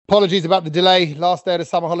Apologies about the delay. Last day of the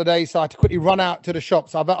summer holiday, so I had to quickly run out to the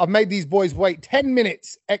shops. I've made these boys wait 10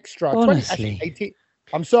 minutes extra. Honestly. 18.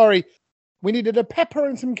 I'm sorry. We needed a pepper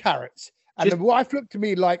and some carrots. And the wife looked at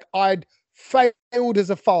me like I'd failed as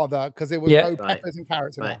a father because there was no peppers and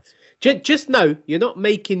carrots in it. Just know you're not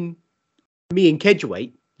making me and Kedge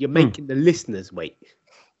wait. You're making the listeners wait.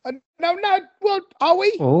 No. Well, are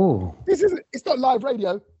we? Oh, it's not live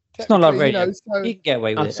radio. It's not live radio. So... You can get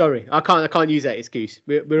away with it. Sorry, I can't use that excuse.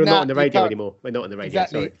 We're not on the radio anymore. We're not on the radio.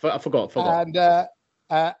 Exactly. Sorry, I forgot.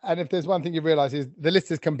 And if there's one thing you realise is the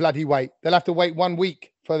listeners can bloody wait. They'll have to wait 1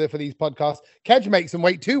 week for these podcasts. Kedge makes them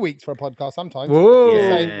wait 2 weeks for a podcast sometimes. Whoa!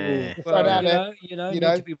 You need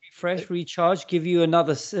to be refreshed, recharged, give you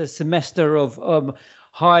another semester of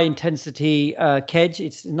high intensity Kedge.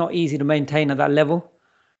 It's not easy to maintain at that level.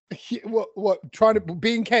 What? Trying to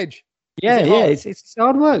be in Kedge? It's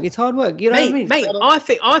hard work. It's hard work. You know what I mean? Mate,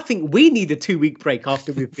 I think we need a 2 week break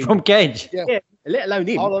after we've been from Kedge. Yeah, let alone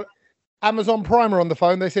him. Amazon Prime are on the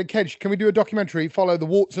phone. They said, Kedge, can we do a documentary? Follow the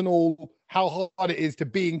warts and all, how hard it is to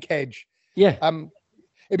be in Kedge. Yeah.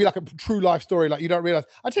 It'd be like a true life story. Like you don't realize.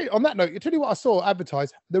 I tell you, on that note, what I saw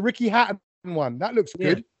advertised, the Ricky Hatton one. That looks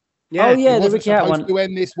good. Yeah. Oh yeah, the Ricky Hatton one. To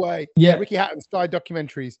end this way. Yeah. Ricky Hatton Sky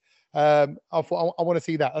documentaries. I want to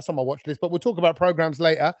see that. That's on my watch list. But we'll talk about programs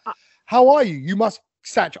later. How are you? You must,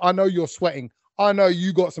 Sach. I know you're sweating. I know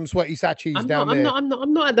you got some sweaty Sachis down there. I'm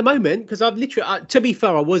not at the moment because I've literally. To be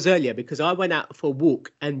fair, I was earlier because I went out for a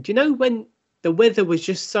walk, and do you know when the weather was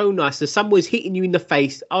just so nice, the sun was hitting you in the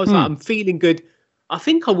face. I was like, I'm feeling good. I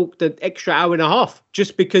think I walked an extra hour and a half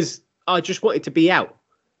just because I just wanted to be out.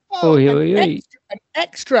 An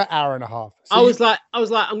extra hour and a half. So I was like,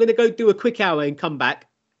 I'm going to go do a quick hour and come back.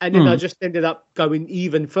 And then I just ended up going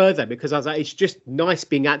even further because I was like, it's just nice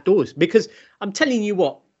being outdoors. Because I'm telling you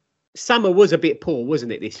what, summer was a bit poor,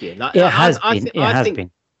 wasn't it, this year? Like, it has been.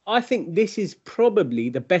 I think this is probably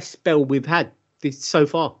the best spell we've had so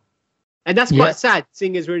far. And that's quite sad,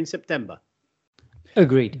 seeing as we're in September.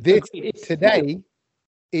 Agreed. Today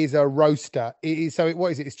is a roaster.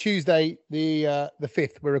 What is it? It's Tuesday, the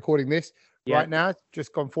 5th. We're recording this right now. It's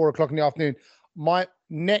just gone 4:00 in the afternoon. My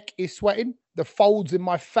neck is sweating. The folds in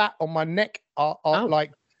my fat on my neck are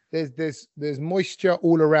like there's moisture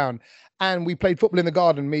all around. And we played football in the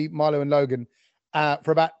garden, me, Milo, and Logan,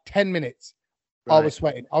 for about 10 minutes. Right. I was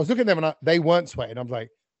sweating. I was looking at them and they weren't sweating. I was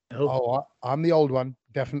like, I'm the old one,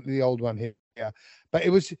 definitely the old one here. Yeah, but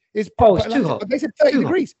it's too hot. They said 30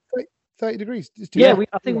 degrees. 30 degrees. It's too hot.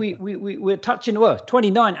 I think we're touching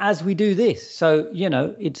 29 as we do this. So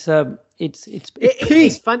it's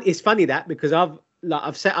fun. It's funny that because I've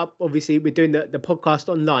set up. Obviously, we're doing the podcast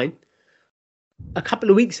online. A couple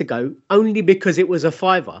of weeks ago, only because it was a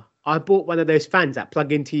 £5, I bought one of those fans that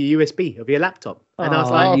plug into your USB of your laptop. And I was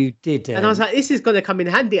like, you did. And I was like, this is going to come in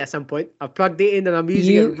handy at some point. I've plugged it in and I'm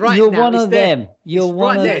using it right now. You're one of them. You're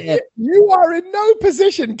one of them. You are in no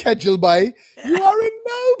position, Kedge Bay. You are in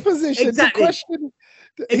no position to question.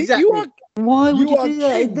 Exactly. Why would you do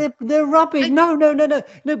that? They're rubbish. No.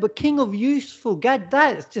 But King of Useful,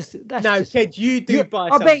 that's just. Kedge, you do buy.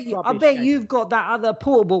 I bet you've got that other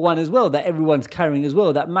portable one as well that everyone's carrying as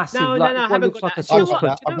well. That massive. No, I haven't got that.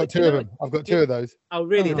 I've got two of them. I've got two of those. Oh,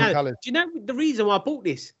 really? No. Do you know the reason why I bought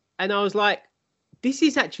this? And I was like, this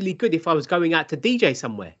is actually good if I was going out to DJ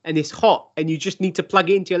somewhere and it's hot and you just need to plug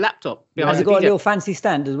it into your laptop. Has it got a little fancy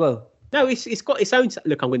stand as well? No, it's got its own.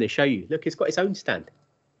 Look, I'm going to show you. Look, it's got its own stand.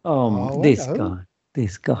 This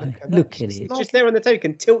guy. Look at it. It's just there on the toe. You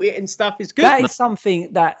can tilt it and stuff. It's good. That is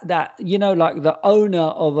something that like the owner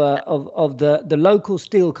of the local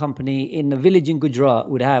steel company in the village in Gujarat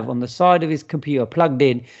would have on the side of his computer plugged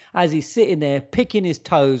in as he's sitting there picking his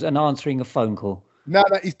toes and answering a phone call. No,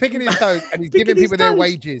 he's picking his toes and he's giving people their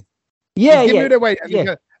wages. Yeah, he's giving their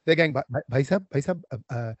wages. They're going, Bhai sab, paise mil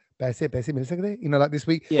sakte? Like this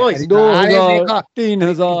week. Yeah.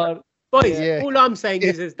 Boys, all I'm saying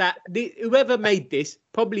is that whoever made this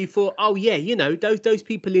probably thought, those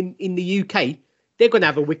people in the UK, they're going to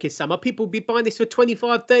have a wicked summer. People will be buying this for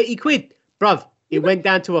 25, 30 quid. Bruv, it went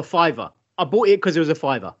down to a £5. I bought it because it was a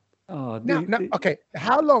 £5. Okay.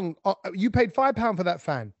 How long? You paid £5 for that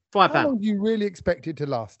fan. £5. How long do you really expect it to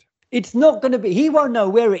last? It's not going to be. He won't know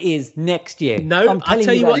where it is next year. No, I'll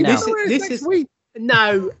tell you what. This is week.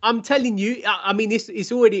 No, I'm telling you. I mean,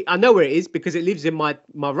 it's already. I know where it is because it lives in my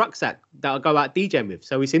rucksack that I go out DJing with.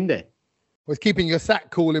 So it's in there. Well, it's keeping your sack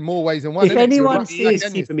cool in more ways than one. If anyone sees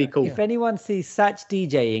Sach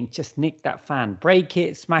DJing, just nick that fan, break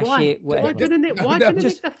it, smash it, whatever. Why didn't nick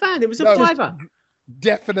the fan? It was a £5.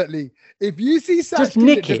 Definitely. If you see Sach, just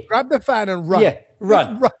nick it. Just grab the fan and run. Yeah.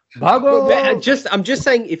 Run. I'm just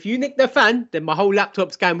saying, if you nick the fan, then my whole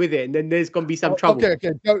laptop's going with it, and then there's gonna be some trouble.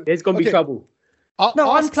 Okay. There's gonna be trouble.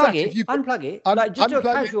 Unplug it. Unplug it. Like just do a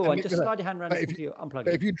unplug casual it one. Just slide your hand around the computer. Unplug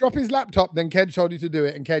it. If you drop his laptop, then Ked told you to do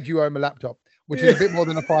it, and Ked, you owe him a laptop, which is a bit more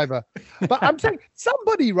than a $5. But I'm saying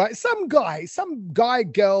somebody, right? Some guy,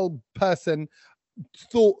 girl, person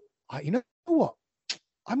thought, you know what?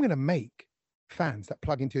 I'm gonna make fans that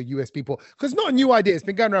plug into a USB port, because not a new idea. It's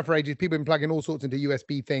been going around for ages. People have been plugging all sorts into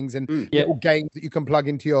USB things and little games that you can plug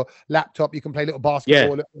into your laptop. You can play little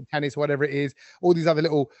basketball, little tennis, whatever it is. All these other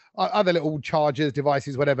little chargers,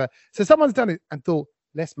 devices, whatever. So someone's done it and thought,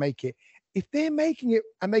 let's make it. If they're making it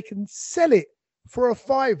and they can sell it for a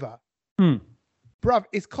 $5, bruv,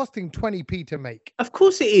 it's costing 20p to make. Of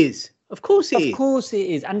course it is. Of course it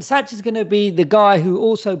is. And Sach is going to be the guy who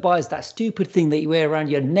also buys that stupid thing that you wear around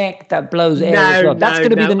your neck that blows air as well. That's going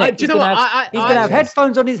to be the neck. He's going to have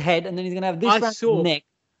headphones on his head, and then he's going to have this around his neck.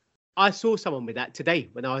 I saw someone with that today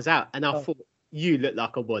when I was out, and I thought, you look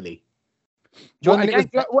like a Wally.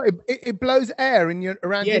 It blows air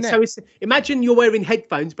around your neck. So imagine you're wearing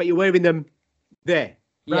headphones, but you're wearing them there.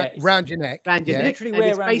 Round your neck. Literally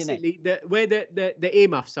wear around your neck. Where the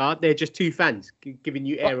earmuffs are, they're just two fans giving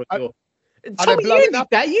you air on your...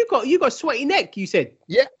 You got sweaty neck, you said.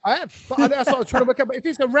 Yeah, I have. But that's what I was trying to work out. But if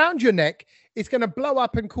it's around your neck, it's going to blow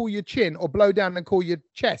up and cool your chin, or blow down and cool your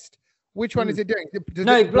chest. Which one is it doing?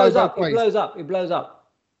 It blows up. It blows up.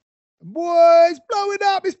 Boy, it's blowing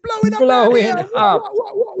up. It's blowing up.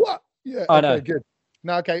 What? Yeah. I know. Good.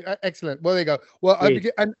 No, okay, excellent. Well, there you go. Well,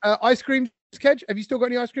 ice cream. Kedge, have you still got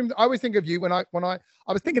any ice cream? I always think of you when I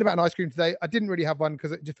was thinking about an ice cream today. I didn't really have one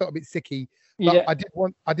because it just felt a bit sicky. But I did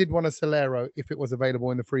want a Solero if it was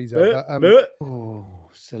available in the freezer.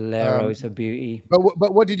 Solero is a beauty. But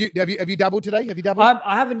what did you have you dabbled today? Have you dabbled?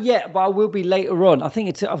 I haven't yet, but I will be later on. I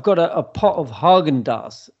think I've got a pot of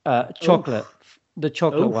Haagen-Dazs chocolate. The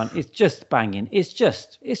chocolate one. It's just banging. It's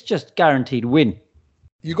just guaranteed win.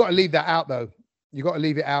 You got to leave that out though. You got to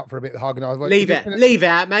leave it out for a bit. The Haagen-Dazs. Leave it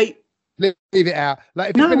out, mate. Leave it out. Like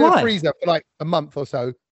if it's been in the freezer for like a month or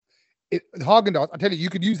so, Haagen-Dazs, I tell you, you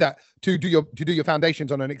could use that to do your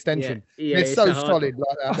foundations on an extension. It's so solid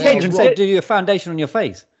like that. Kedge said, do your foundation on your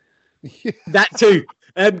face. That too.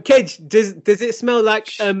 Kedge, does it smell like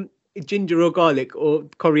ginger or garlic or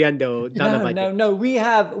coriander or No. We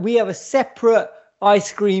have a separate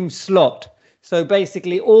ice cream slot. So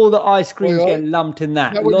basically, all the ice creams get lumped in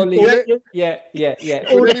that. Yeah. Would anybody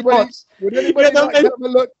like to have a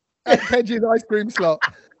look at Kedge's ice cream slot?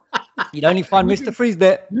 You'd only find Mr. Freeze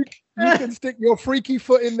there. You can stick your freaky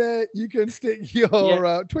foot in there. You can stick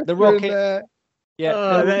your twister in there.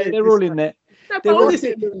 Yeah, they're all in there. No, but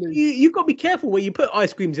honestly, you've got to be careful when you put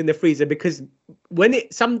ice creams in the freezer, because when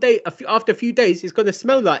after a few days, it's going to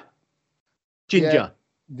smell like ginger.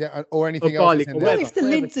 Yeah, or anything garlic else. Well, if the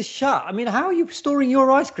lids are shut, I mean, how are you storing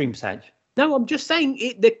your ice cream, Saj? No, I'm just saying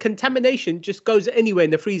the contamination just goes anywhere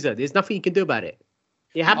in the freezer. There's nothing you can do about it.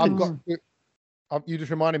 It happens. You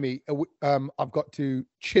just reminded me. I've got to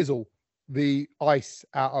chisel the ice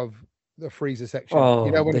out of the freezer section.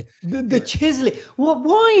 The chiseling.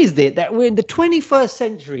 Why is it that we're in the 21st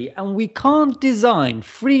century and we can't design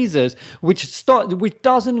freezers which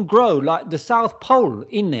doesn't grow like the South Pole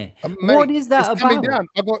in there? Mate, what is that about? Down.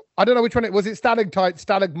 I don't know which one was it. Stalactites,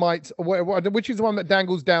 stalagmites, or whatever. Which is the one that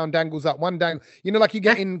dangles down, dangles up? One dangle. You know, like you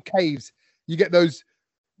get in caves. You get those.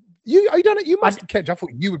 You don't know. You must catch. I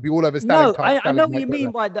thought you would be all over stalactites. No, I know what you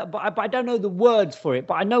mean by that, but I don't know the words for it.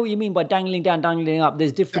 But I know what you mean by dangling down, dangling up.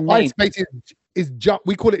 There's different names. Ice space is jump.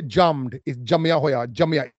 We call it jummed. It's jummiyahoya.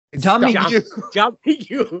 Jummia. Jumming.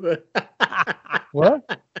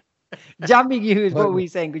 What? Jumming you is what we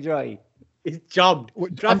say in Gujarati. It's jummed.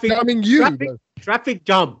 Traffic. I'm you. Traffic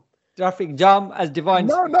jam. Traffic jam as divine.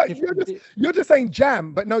 No. You're just saying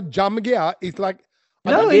jam, but no, jamgia is like.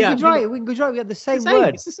 No, in Gujarati, we have the same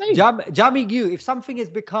word. It's the same. Jamigu. If something has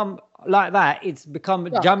become like that, it's become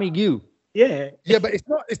jamigu. Yeah, but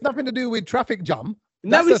it's nothing to do with traffic jam.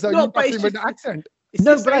 No, it's not. But it's with the accent.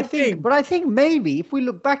 I think maybe if we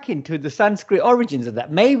look back into the Sanskrit origins of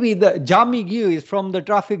that, maybe the jamigu is from the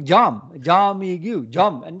traffic jam. Jamigu,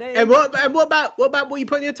 jam. And what about what you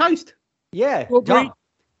put in your toast? Yeah,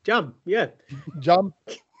 jam. Yeah, jam.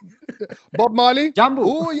 Bob Marley. Jambu.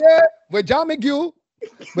 Oh yeah, we're jamming you.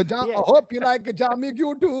 But I hope you like a jamming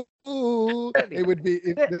you too. It would be.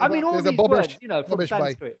 All these words, from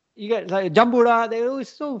Sanskrit. You get like jambura. They're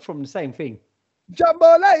always all from the same thing.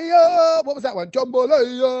 Jambalaya. What was that one?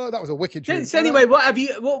 Jambalaya. That was a wicked tune. So anyway, what have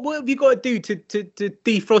you got to do to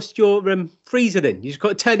defrost your freezer? Then you just got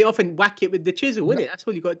to turn it off and whack it with the chisel, isn't it? That's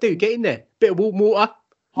all you got to do. Get in there. Bit of warm water.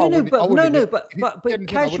 But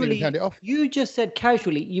casually, you just said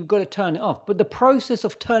casually, you've got to turn it off. But the process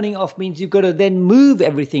of turning it off means you've got to then move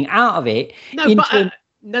everything out of it.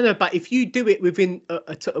 But if you do it within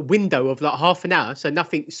a window of like half an hour, so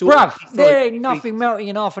nothing there ain't nothing melting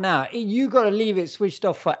in half an hour. You got to leave it switched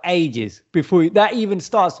off for ages before that even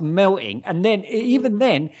starts melting. And then even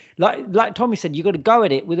then, like Tommy said, you got to go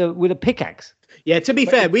at it with a pickaxe. Yeah, to be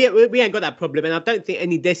fair, we ain't got that problem, and I don't think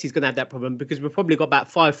any Desis is gonna have that problem because we've probably got about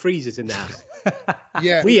 5 freezers in the house.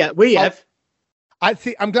 Yeah, we have. I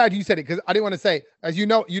think I'm glad you said it because I didn't want to say, as you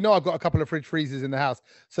know, I've got a couple of fridge freezers in the house.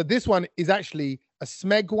 So this one is actually a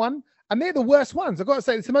Smeg one, and they're the worst ones. I've got to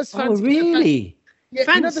say, it's the most fancy. Oh, really? Yeah,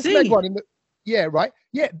 fancy. You know the Smeg one. Right.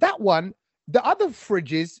 Yeah, that one. The other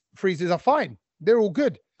freezers are fine. They're all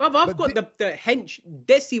good. I've got the hench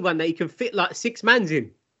Desi one that you can fit like 6 mans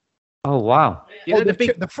in. Oh wow! You know,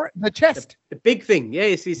 the chest, the big thing. Yeah,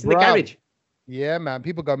 it's in the garage. Yeah, man,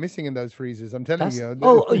 people go missing in those freezers. I'm telling you.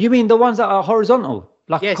 Oh, you mean the ones that are horizontal,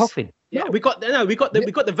 like a coffin? Yeah, we got the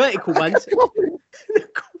vertical ones.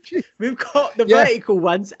 We've got the vertical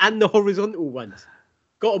ones and the horizontal ones.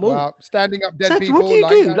 Got them all. Wow, standing up dead Sach, people. What do you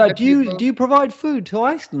do? Like, do you provide food to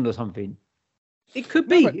Iceland or something? It could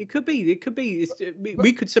be. It could be.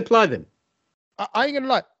 We could supply them. I ain't gonna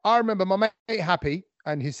lie. I remember my mate Happy.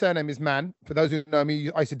 And his surname is Man. For those who know me,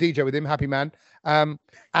 I used to DJ with him, Happy Man.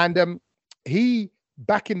 He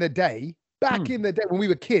back in the day when we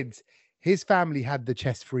were kids, his family had the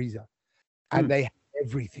chest freezer, and they had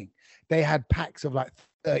everything. They had packs of like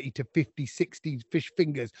 30 to 50, 60 fish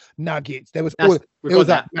fingers, nuggets. There was we got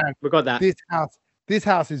that. This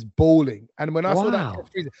house is balling. And when I saw that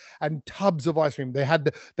chest freezer and tubs of ice cream, they had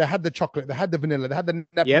the chocolate, they had the vanilla, they had the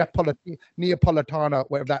Neapolitana,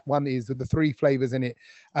 whatever that one is, with the 3 flavors in it.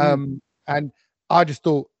 And I just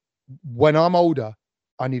thought, when I'm older,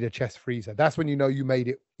 I need a chest freezer. That's when you know you made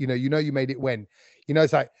it. You made it when.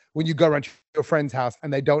 It's like when you go around your friend's house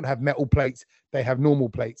and they don't have metal plates, they have normal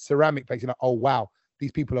plates, ceramic plates. You're like, oh wow,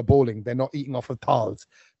 these people are balling. They're not eating off of tiles.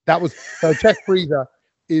 That was so chest freezer.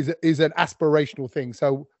 Is an aspirational thing.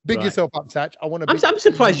 So big yourself up, Sach. I'm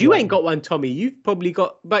surprised you ain't got one, Tommy. You've probably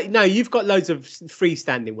got, but no, you've got loads of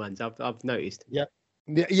freestanding ones. I've noticed. Yeah,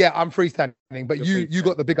 I'm freestanding, but you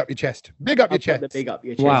got the big up your chest. Big up your chest. The big up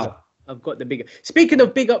your chest. Wow. I've got the bigger. Speaking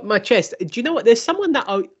of big up my chest, do you know what? There's someone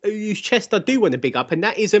whose chest I do want to big up, and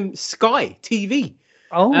that is Sky TV.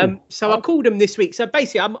 So I called them this week. So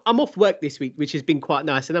basically, I'm off work this week, which has been quite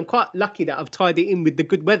nice, and I'm quite lucky that I've tied it in with the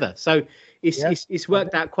good weather. So it's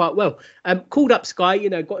worked out quite well. Called up Sky,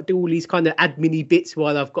 got to do all these kind of admin-y bits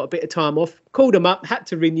while I've got a bit of time off. Called them up, had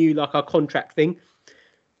to renew like our contract thing.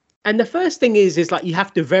 And the first thing is like you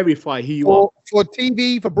have to verify who you are. For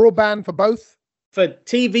TV, for broadband, for both? For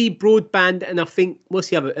TV, broadband, and I think, what's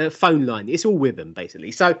the other? Phone line. It's all with them,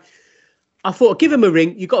 basically. So I thought, give them a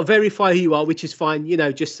ring. You've got to verify who you are, which is fine.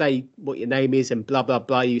 Just say what your name is and blah, blah,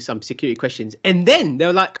 blah. You some security questions. And then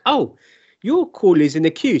they're like, oh, your call is in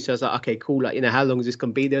the queue. So I was like, okay, cool. Like, how long is this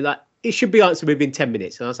going to be? They're like, it should be answered within 10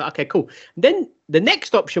 minutes. And I was like, okay, cool. Then the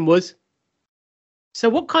next option was, so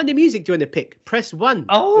what kind of music do you want to pick? Press 1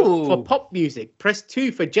 for pop music. Press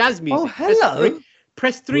 2 for jazz music. Oh, hello.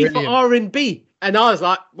 Press 3 for R&B. And I was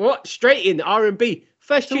like, what? Straight in R&B.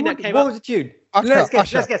 First tune that came up. What was the tune? Let's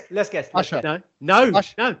guess. Usher.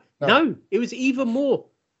 No. It was even more.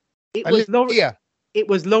 It was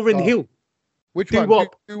Lauryn Hill. Which one?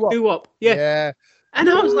 Doo-wop. Yeah. And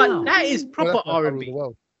I was like, that is proper R&B.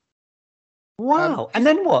 Wow. And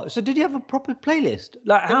then what? So did you have a proper playlist?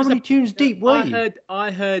 Like, how many tunes deep were you? I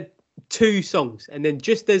heard 2 songs, and then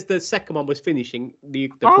just as the second one was finishing,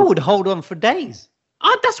 I would hold on for days.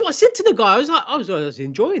 That's what I said to the guy. I was like, I was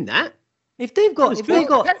enjoying that. If they got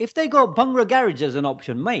Bhangra Garage as an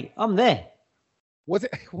option, mate, I'm there. Was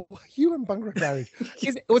it you and Bhangra Garage?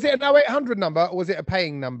 Was it an 0800 number or was it a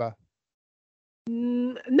paying number?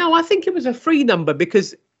 No, I think it was a free number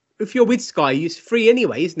because if you're with Sky, it's free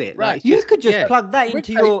anyway, isn't it? Right. Like, you could just plug that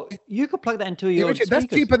into your. You could plug that into your. Richard, that's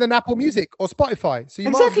cheaper than Apple Music or Spotify. So you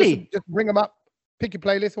might just bring them up, pick your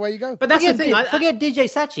playlist, away you go. But that's the thing. Forget DJ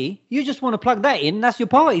Sachi. You just want to plug that in. That's your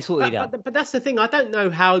party sorted out. But that's the thing. I don't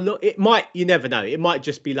know how long it might. You never know. It might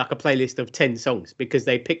just be like a playlist of 10 songs because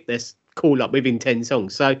they picked this call up within 10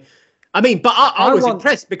 songs. So, I mean, but I was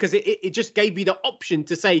impressed because it just gave me the option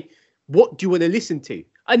to say, what do you want to listen to?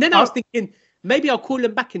 And then I was thinking, maybe I'll call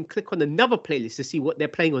them back and click on another playlist to see what they're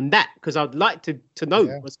playing on that because I'd like to know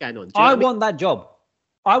what's going on. I want that job.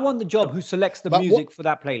 I want the job who selects the music for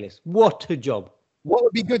that playlist. What a job. What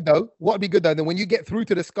would be good though? Then when you get through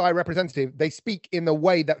to the Sky representative, they speak in the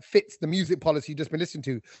way that fits the music policy you've just been listening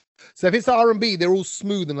to. So if it's R&B, they're all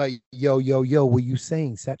smooth and like, yo, what are you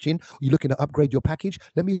saying, Sachin? Are you looking to upgrade your package?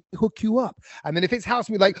 Let me hook you up. And then if it's house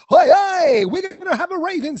music, like, hey, we're gonna have a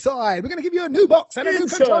rave inside. We're gonna give you a new box and a new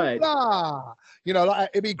controller. You know,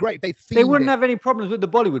 like, it'd be great. They wouldn't have any problems with the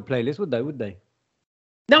Bollywood playlist, would they?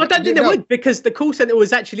 No, I don't think they would, because the call center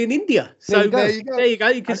was actually in India. So there you go.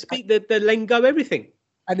 You can speak the lingo, everything.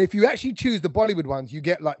 And if you actually choose the Bollywood ones, you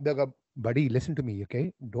get like, they'll go, buddy, listen to me,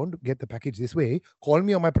 okay? Don't get the package this way. Call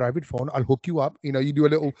me on my private phone. I'll hook you up. You know, you do a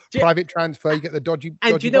little private transfer. You get the dodgy.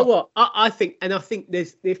 And do you know what? I think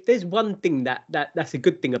if there's one thing that's a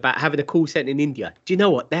good thing about having a call center in India, do you know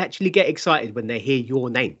what? They actually get excited when they hear your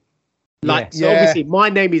name. Like, so obviously my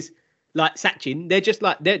name is like Sachin. They're just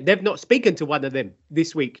like, they've not spoken to one of them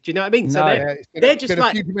this week. Do you know what I mean? So they're just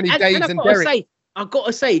like, and I've got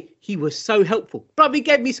to say, he was so helpful. Probably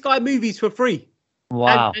gave me Sky Movies for free.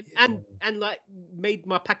 Wow. And like made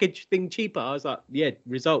my package thing cheaper. I was like, yeah,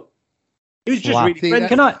 result. It was just really friendly.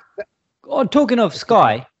 Can I, talking of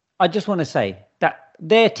Sky, I just want to say that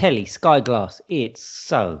their telly, Sky Glass, it's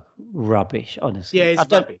so rubbish, honestly. Yeah,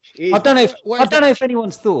 it's rubbish. I don't know if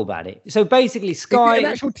anyone's thought about it. So basically, Sky. Is it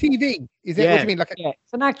an actual TV? Is it? What do you mean? Like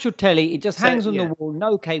it's an actual telly. It just hangs on the wall.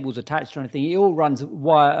 No cables attached or anything. It all runs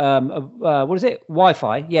via what is it?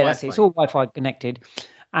 Wi-Fi. Yeah, Wi-Fi. That's it. It's all Wi-Fi connected,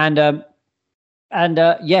 and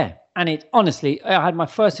it honestly, I had my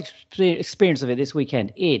first experience of it this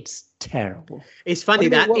weekend. It's terrible. It's funny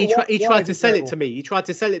that he tried to sell it to me. He tried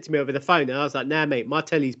to sell it to me over the phone, and I was like, "Nah, mate, my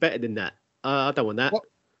telly's better than that. I don't want that."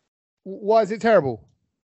 Why is it terrible?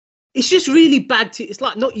 It's just really bad. It's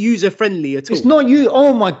like not user friendly at all. It's not you.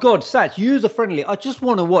 Oh my God, Sach, user friendly. I just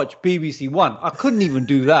want to watch BBC One. I couldn't even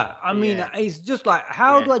do that. I mean, it's just like,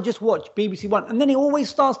 how do I just watch BBC One? And then it always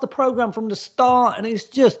starts the program from the start, and it's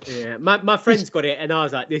just. Yeah, my friends got it, and I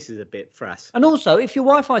was like, this is a bit frass. And also, if your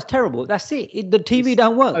Wi-Fi is terrible, that's it. The TV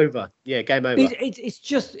don't work. Over. Yeah, game over.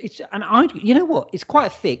 You know what? It's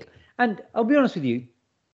quite thick. And I'll be honest with you.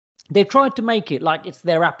 They've tried to make it like it's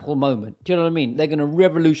their Apple moment. Do you know what I mean? They're going to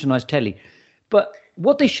revolutionize telly. But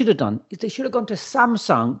what they should have done is they should have gone to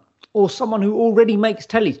Samsung or someone who already makes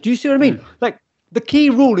tellies. Do you see what I mean? Like the key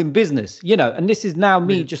rule in business, you know, and this is now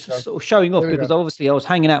me just sort of showing off because obviously I was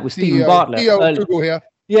hanging out with Stephen Bartlett. Google here.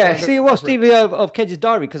 Yeah, CEO of Kedge's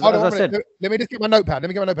Diary. Because as I said, let me just get my notepad.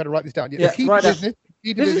 And write this down. Yeah, write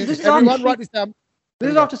this down. This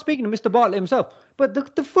is after speaking to Mr. Bartlett himself. But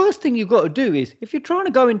the first thing you've got to do is, if you're trying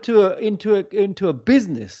to go into a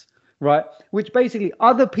business, right, which basically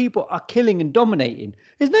other people are killing and dominating,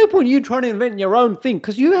 there's no point in you trying to invent your own thing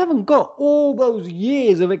because you haven't got all those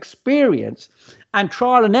years of experience and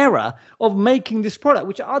trial and error of making this product,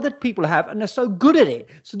 which other people have, and they're so good at it.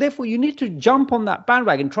 So therefore, you need to jump on that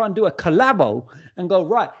bandwagon, try and do a collabo and go,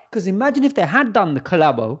 right, because imagine if they had done the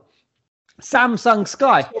collabo, Samsung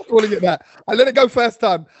Sky. Stop calling it that. I let it go first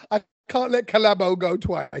time. I can't let collabo go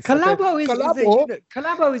twice. Collabo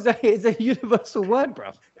is a universal word,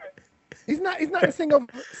 bro. Isn't that a singer?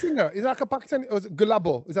 Is that like a Pakistani, or is it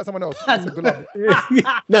Gulabo? Is that someone else?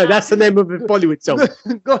 No, that's the name of a Bollywood song.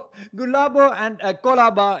 Gulabo and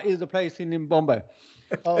Kolaba is the place in Bombay.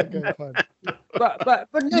 Oh, okay, fine.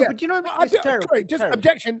 But you know what? It's terrible. Sorry, just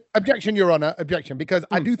terrible. Objection, Your Honor, objection, because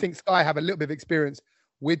I do think Sky have a little bit of experience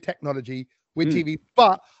with technology, with TV,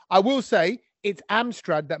 but I will say it's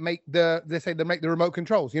Amstrad that make the remote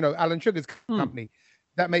controls. You know, Alan Sugar's company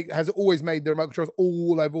has always made the remote controls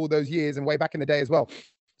all over all those years and way back in the day as well.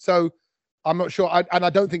 So I'm not sure, and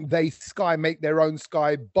I don't think Sky make their own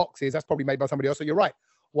Sky boxes. That's probably made by somebody else. So you're right.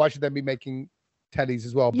 Why should they be making tellies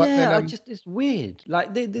as well? But then, it's weird.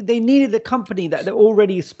 Like they needed the company that they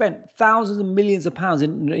already spent thousands and millions of pounds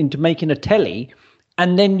into making a telly.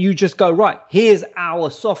 And then you just go, right, here's our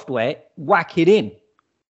software, whack it in.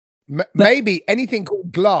 Maybe anything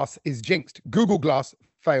called Glass is jinxed. Google Glass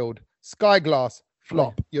failed. Sky Glass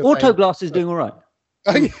flop. Auto Glass is doing all right.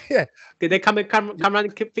 Yeah. Did they come around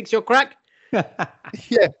and fix your crack?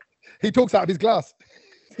 Yeah. He talks out of his glass.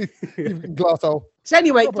 Glass hole. So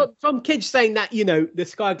anyway, from Kidge saying that, you know, the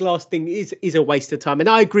Sky Glass thing is a waste of time. And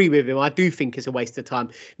I agree with him. I do think it's a waste of time.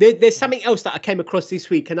 There's something else that I came across this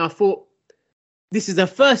week and I thought, this is the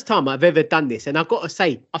first time I've ever done this. And I've got to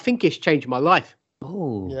say, I think it's changed my life.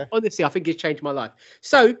 Oh, yeah. Honestly, I think it's changed my life.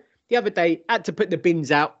 So the other day, I had to put the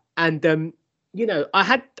bins out. And, you know, I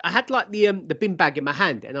had like the bin bag in my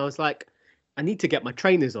hand. And I was like, I need to get my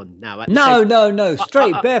trainers on now. No.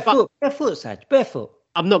 Straight, barefoot, Sach, barefoot.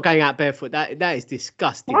 I'm not going out barefoot. That is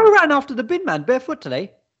disgusting. I ran after the bin man barefoot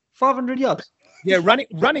today. 500 yards. Yeah,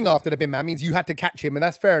 running after the bin man means you had to catch him, and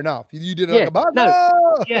that's fair enough. You did it Yeah, like a bug.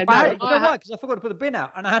 no. Yeah, I no. you know why? Because I forgot to put the bin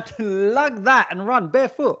out, and I had to lug that and run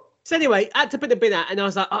barefoot. So anyway, I had to put the bin out, and I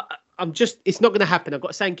was like, it's not going to happen. I've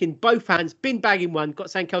got something in both hands, bin bag in one, got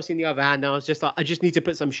something else in the other hand. And I was just like, I just need to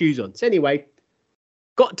put some shoes on. So anyway,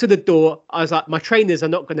 got to the door. I was like, my trainers are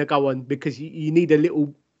not going to go on because you need a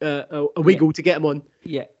little a wiggle to get them on.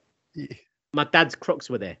 Yeah. My dad's Crocs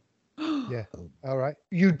were there. Yeah. All right.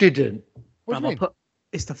 You didn't. What do you mean?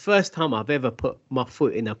 It's the first time I've ever put my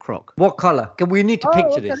foot in a Croc. What color? We need to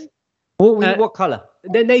picture this. What color?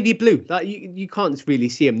 They're navy blue. Like you can't really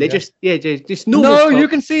see them. They're just normal. No, Crocs. you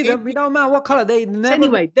can see them. We don't matter what color. They never.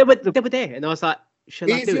 Anyway, they were there, and I was like,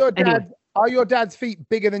 "Shall I do it?" Anyway. Are your dad's feet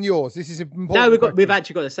bigger than yours? This is important. No, we've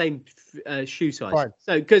actually got the same shoe size. Fine.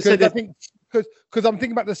 So because I'm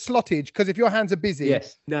thinking about the slottage. Because if your hands are busy,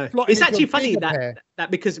 no, it's actually funny that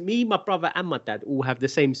because me, my brother, and my dad all have the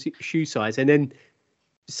same shoe size, and then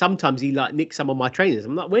sometimes he like nicks some of my trainers.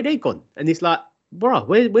 I'm like, where they gone? And it's like, bro,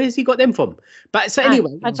 where's he got them from? But so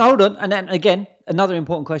anyway, and so hold on, and then again, another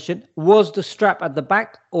important question: was the strap at the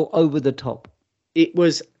back or over the top? It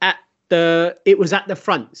was at the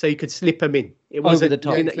front, so you could slip them in. It was over the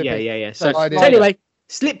top. Yeah. So anyway,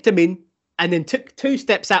 slipped them in, and then took 2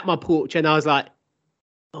 steps out my porch, and I was like,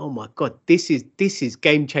 oh my god, this is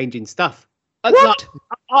game changing stuff. What?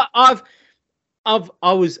 I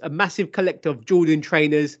was a massive collector of Jordan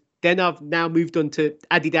trainers. Then I've now moved on to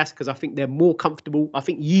Adidas because I think they're more comfortable. I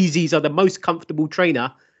think Yeezys are the most comfortable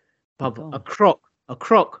trainer. But a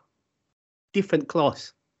Croc, different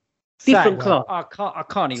class. Different class. I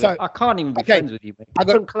can't even be friends with you. Mate. I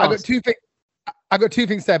got 2 things. I got 2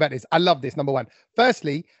 things to say about this. I love this. Number one.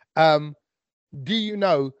 Firstly, do you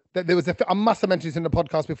know that there was I must have mentioned this in the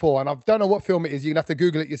podcast before, and I don't know what film it is. You're gonna have to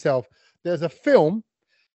Google it yourself. There's a film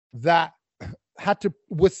that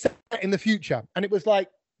was set in the future, and it was like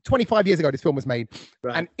 25 years ago. This film was made,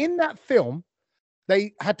 right. And in that film,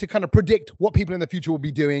 they had to kind of predict what people in the future will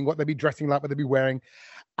be doing, what they'll be dressing like, what they'll be wearing.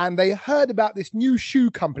 And they heard about this new shoe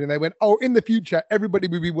company. And they went, oh, in the future, everybody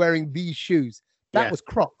will be wearing these shoes. That was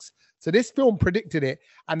Crocs. So this film predicted it.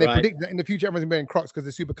 And they predicted that in the future, everyone's wearing Crocs because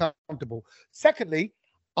they're super comfortable. Secondly,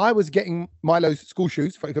 I was getting Milo's school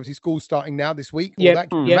shoes for obviously school's starting now this week.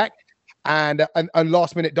 Back. And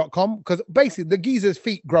lastminute.com, because basically the geezer's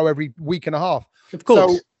feet grow every week and a half. Of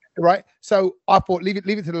course. So, right. So I thought, leave it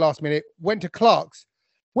to the last minute. Went into Clark's,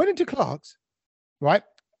 right?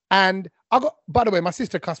 And I got, by the way, my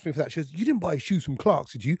sister cussed me for that. She goes, you didn't buy shoes from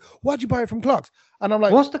Clark's, did you? Why'd you buy it from Clark's? And I'm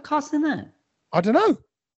like, what's the cuss in that? I don't know.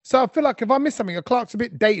 So I feel like if I miss something, a Clark's a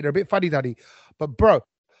bit dated, a bit fuddy-duddy. But bro,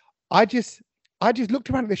 I just looked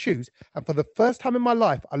around at the shoes, and for the first time in my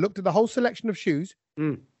life, I looked at the whole selection of shoes,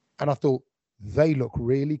 and I thought, they look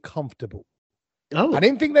really comfortable. Oh. I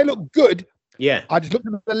didn't think they looked good. Yeah. I just looked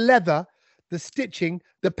at the leather, the stitching,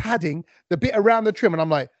 the padding, the bit around the trim, and I'm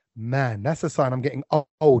like, man, that's a sign I'm getting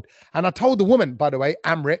old. And I told the woman, by the way,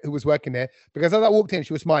 Amrit, who was working there, because as I walked in,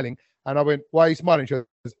 she was smiling. And I went, why are you smiling? She goes,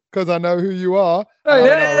 because I know who you are.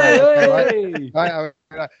 Hey.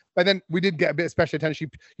 But then we did get a bit of special attention.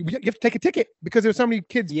 You have to take a ticket because there were so many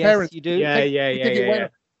kids, parents. You do. Yeah.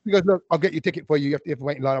 He goes, look, I'll get your ticket for you. You have to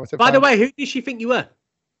wait in line. I said, by the way, who did she think you were?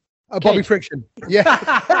 Bobby Friction. Yeah.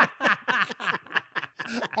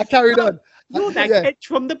 I carried on. You're that catch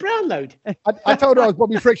from the brown load. I told her I was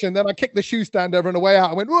Bobby Friction. Then I kicked the shoe stand over on the way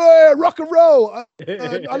out. I went, whoa, rock and roll.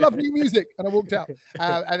 I love new music. And I walked out.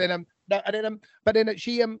 And then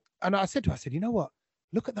she and I said to her, I said, you know what?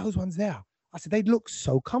 Look at those ones there. I said, they look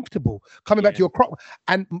so comfortable. Coming back to your Croc.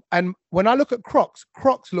 And when I look at Crocs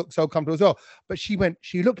look so comfortable as well. But she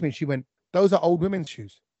looked at me and she went, those are old women's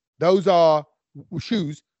shoes. Those are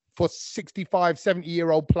shoes for 65,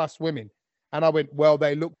 70-year-old plus women. And I went, well,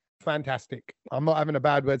 they look fantastic. I'm not having a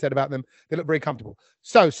bad word said about them. They look very comfortable.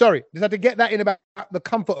 So sorry, just had to get that in about the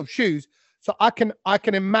comfort of shoes. So I can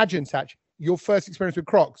imagine, Sach, your first experience with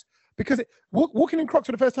Crocs, because walking in Crocs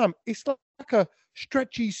for the first time, it's like a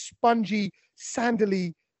stretchy, spongy,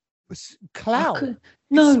 sandally cloud.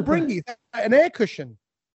 Springy, an air cushion.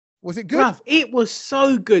 Was it good? Bruv, it was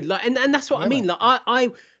so good. Like, and that's what I mean.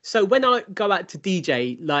 Like, so when I go out to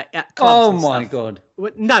DJ, like at clubs, God,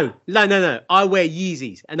 no. I wear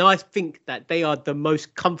Yeezys, and I think that they are the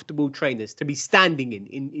most comfortable trainers to be standing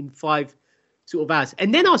in 5 sort of hours.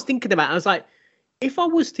 And then I was thinking about it, I was like, if I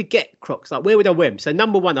was to get Crocs, like where would I wear them? So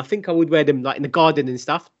number one, I think I would wear them like in the garden and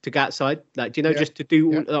stuff to go outside, like just to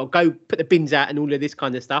do go put the bins out and all of this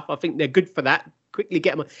kind of stuff. I think they're good for that. Quickly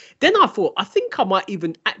get them. Then I thought, I think I might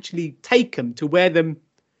even actually take them to wear them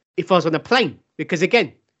if I was on a plane, because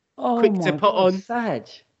again, quick to put on. Sag.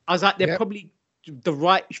 I was like, they're probably the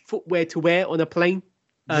right footwear to wear on a plane.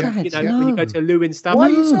 Sach, You know, when you go to Lou and stuff. Why are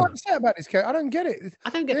you so upset about this, Kate? I don't get it. I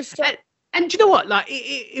don't get it. And do you know what? Like,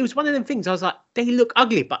 it was one of them things. I was like, they look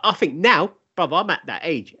ugly, but I think now, brother, I'm at that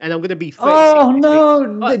age, and I'm going to be 36. Oh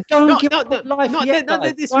no! Don't give up on life yet,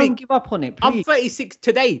 guys. Don't give up on it, please. I'm 36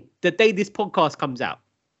 today, the day this podcast comes out.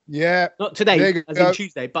 Yeah. Not today, as in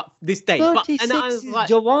Tuesday, but this day. 36 and I was is like,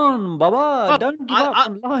 Jawan, Baba. Don't give up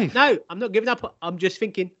on life. No, I'm not giving up. I'm just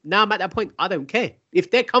thinking, now I'm at that point, I don't care.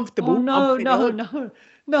 If they're comfortable,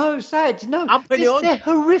 No, Sach, no. I'm putting it on. They're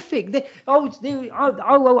horrific. I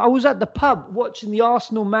was at the pub watching the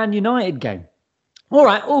Arsenal Man United game. All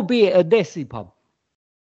right, albeit a Desis pub.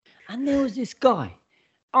 And there was this guy,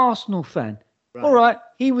 Arsenal fan. Right. All right,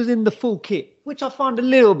 he was in the full kit, which I find a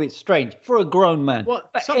little bit strange for a grown man. What?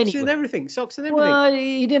 Socks and everything? Well,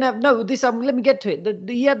 he didn't have, no, this, let me get to it.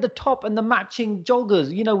 He had the top and the matching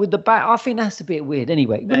joggers, you know, with the back. I think that's a bit weird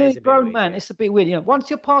anyway. When you're a grown man, it's a bit weird. You know, once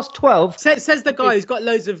you're past 12. Says the guy who's got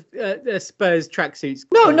loads of Spurs tracksuits.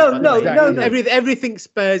 No. Everything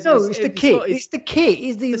Spurs. No, it's the kit. It's the kit.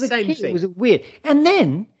 It's the same kit. Thing. It was weird. And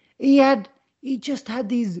then he just had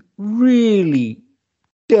these really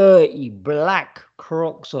dirty black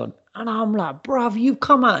Crocs on, and I'm like, bruv, you've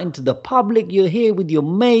come out into the public, you're here with your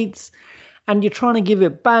mates, and you're trying to give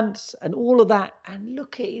it bants and all of that, and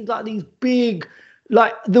look at it, like these big,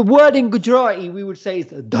 like the word in Gujarati we would say is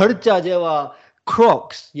dharcha jawa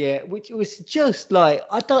Crocs, yeah, which was just like,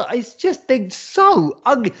 I thought, it's just, they're so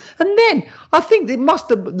ugly. And then I think they must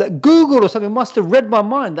have, like, Google or something must have read my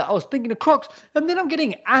mind that I was thinking of Crocs, and then I'm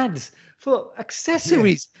getting ads for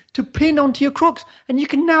accessories to pin onto your Crocs, and you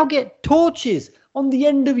can now get torches on the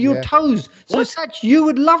end of your toes. So Sach, you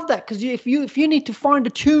would love that, because if you need to find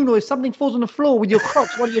a tune, or if something falls on the floor with your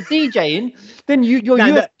Crocs while you're DJing, then your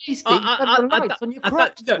USB stick has the lights on your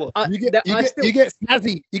Crocs. You get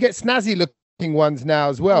snazzy looking ones now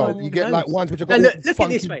as well. You get like ones which are got look funky at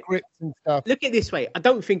this way. grips and stuff. Look at this way. I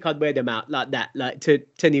don't think I'd wear them out like that, like to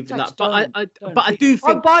anything like. But I do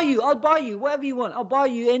think I'll buy you whatever you want. I'll buy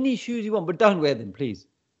you any shoes you want, but don't wear them, please.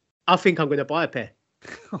 I think I'm going to buy a pair.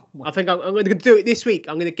 I think I'm going to do it this week.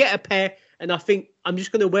 I'm going to get a pair, and I think I'm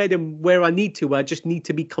just going to wear them where I need to. I just need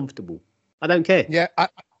to be comfortable. I don't care. Yeah.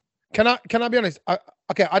 Can I be honest?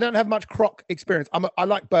 Okay, I don't have much Croc experience. I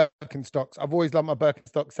like Birkenstocks. I've always loved my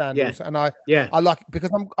Birkenstock sandals, and I like, because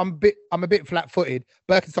I'm a bit flat-footed.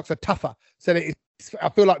 Birkenstocks are tougher, so I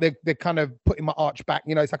feel like they're kind of putting my arch back.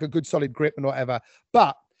 You know, it's like a good solid grip and whatever.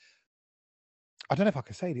 But I don't know if I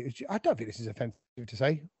can say it. I don't think this is offensive to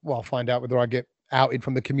say. Well, I'll find out whether I get outed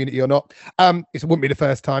from the community or not. It wouldn't be the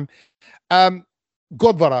first time.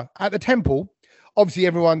 Godvara at the temple, obviously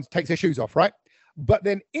everyone takes their shoes off, right? But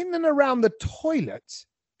then in and around the toilets,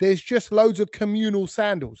 there's just loads of communal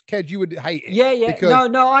sandals. Ked, you would hate it. Yeah.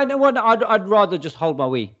 No, I know what. I'd rather just hold my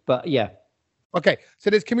wee, but yeah. Okay, so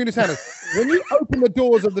there's communal sandals. When you open the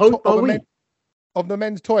doors of the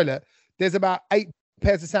men's toilet, there's about 8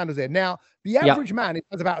 pairs of sandals there. Now, the average man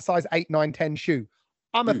has about a size 8, 9, 10 shoe.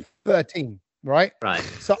 I'm a 13, right? Right.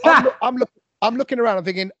 So I'm looking around. I'm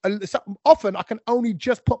thinking, often I can only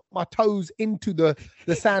just put my toes into the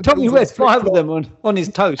sandals. Tommy wears 5 of them on his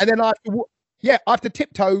toes, and then I have to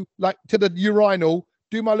tiptoe like to the urinal,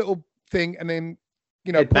 do my little thing, and then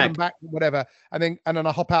put them back, whatever, and then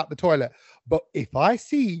I hop out the toilet. But if I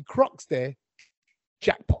see Crocs there,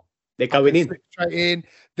 jackpot. They're going in. Straight in.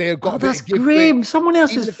 They've got. That's grim. Someone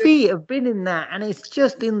else's feet have been in that, and it's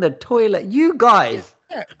just in the toilet. You guys.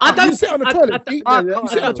 Yeah. I don't sit on the toilet.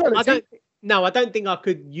 I don't think I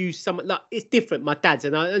could use something like, it's different. My dad's,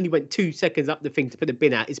 and I only went 2 seconds up the thing to put the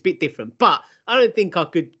bin out. It's a bit different, but I don't think I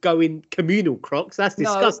could go in communal Crocs. That's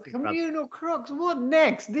disgusting. No, communal Crocs. What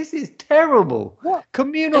next? This is terrible. What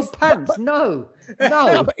communal pants? No.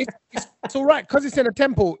 But it's all right because it's in a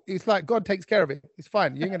temple. It's like God takes care of it. It's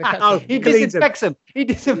fine. You're going to catch them. He disinfects them. He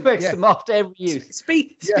disinfects them after every use.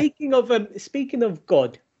 Speaking of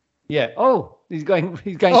God. Yeah. Oh, he's going.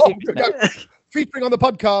 Featuring on the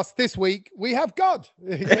podcast this week, we have God.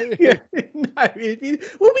 Well, we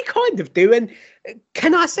kind of do. And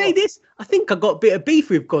can I say this? I think I got a bit of beef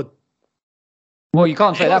with God. Well, you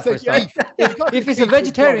can't say that for a start. If it's a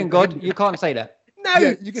vegetarian God, you can't say that.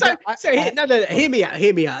 No, hear me out.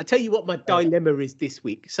 I'll tell you what my dilemma is this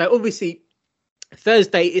week. So obviously,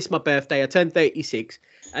 Thursday is my birthday. I turned 36.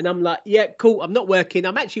 And I'm like, yeah, cool. I'm not working.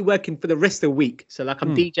 I'm actually working for the rest of the week. So like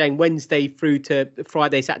I'm DJing Wednesday through to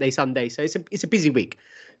Friday, Saturday, Sunday. So it's a busy week.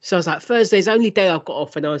 So I was like, Thursday's the only day I've got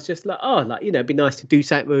off. And I was just like, it'd be nice to do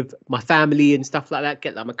something with my family and stuff like that.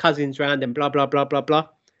 Get like my cousins round and blah, blah, blah, blah, blah.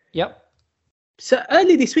 Yep. So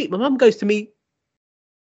early this week, my mum goes to me,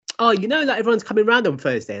 oh, like everyone's coming round on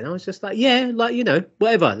Thursday. And I was just like, yeah, like,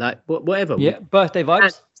 whatever, like whatever. Yeah, birthday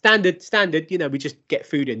vibes. Standard, we just get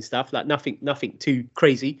food and stuff, like nothing too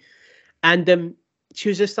crazy. And she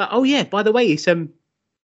was just like, oh yeah, by the way, it's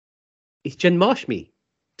Janmashtami.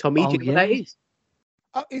 Tommy, do you know what that is?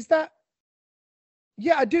 Is that?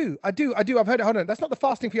 Yeah, I do. I've heard it. Hold on, that's not the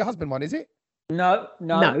fasting for your husband one, is it? No.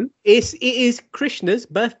 It is Krishna's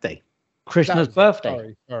birthday. Krishna's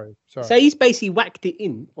birthday. Sorry. So he's basically whacked it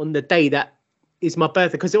in on the day that is my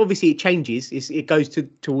birthday, because obviously it changes. It goes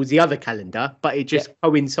towards the other calendar, but it just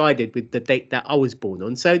coincided with the date that I was born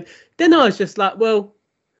on. So then I was just like, well,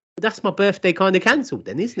 that's my birthday kind of cancelled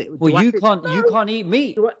then, isn't it? Well, you can't eat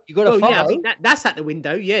meat. You got to follow. Yeah, I mean, that's at the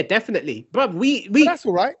window. Yeah, definitely. But we that's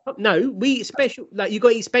all right. No, we eat special, like you got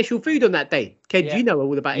to eat special food on that day. Ked, you know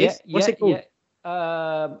all about it. What's it called?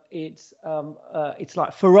 It's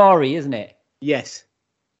like Ferrari, isn't it? Yes.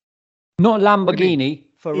 Not Lamborghini,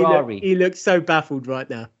 Ferrari. He looks so baffled right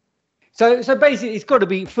now. So basically, it's got to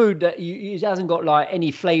be food that it hasn't got like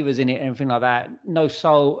any flavors in it, or anything like that. No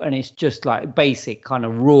salt, and it's just like basic kind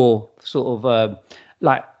of raw sort of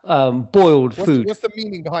boiled food. What's the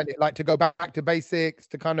meaning behind it? Like to go back to basics,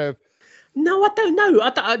 to kind of. No, I don't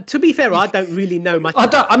know. To be fair, I don't really know much. I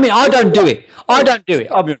don't do it. I'll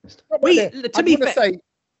be honest.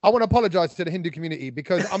 I want to apologize to the Hindu community,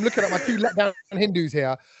 because I'm looking at my two let down Hindus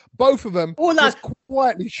here. Both of them just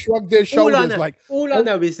quietly shrug their shoulders all I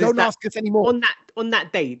know is don't ask us anymore. On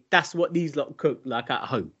that day, that's what these lot cook like at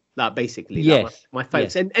home. Like basically, yes, like my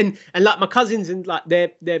folks and like my cousins and like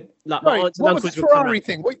they're like my aunts and uncles. What's the Ferrari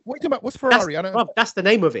thing? What are you talking about? What's Ferrari? That's the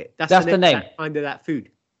name of it. That's the name. Kind of that food.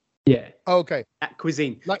 Yeah. Okay. That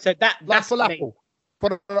cuisine. That's falafel.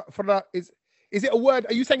 Is it a word?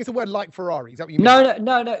 Are you saying it's a word like Ferrari? Is that what you mean?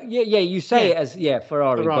 No. Yeah. You say it as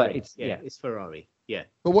Ferrari, but it's it's Ferrari. Yeah.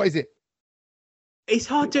 But what is it? It's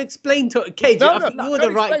hard to explain to Cage. You're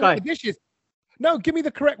the right guy. No, give me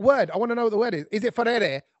the correct word. I want to know what the word is. Is it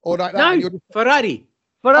Ferrari or like that? No, Ferrari.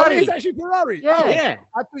 Ferrari. Oh, it's actually Ferrari. Yeah.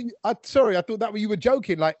 I thought that you were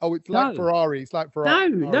joking. Like, it's like Ferrari. It's like Ferrari.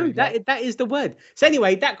 No, that is the word. So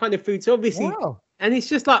anyway, that kind of food. So obviously, and it's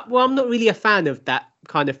just like, well, I'm not really a fan of that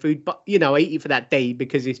kind of food, but I eat it for that day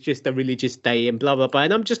because it's just a religious day and blah blah blah.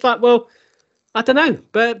 And I'm just like, well, I don't know.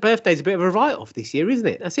 Birthday's a bit of a write-off this year, isn't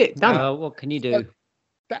it? That's it. Done. What can you do?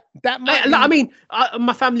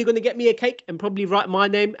 My family going to get me a cake and probably write my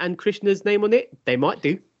name and Krishna's name on it. They might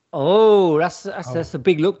do. Oh, that's a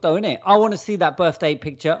big look, though, isn't it? I want to see that birthday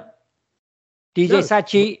picture. DJ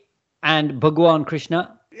Sachi and Bhagwan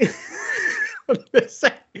Krishna. That's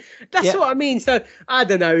what I mean. So I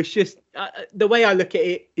don't know. It's just the way I look at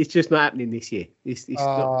it. It's just not happening this year. It's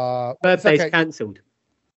not, birthday's cancelled.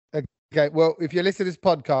 Okay. Well, if you listen to this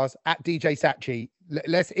podcast at DJ Sachi,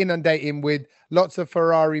 let's inundate him with lots of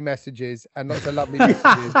Ferrari messages and lots of lovely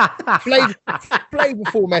messages,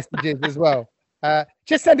 flavorful messages as well.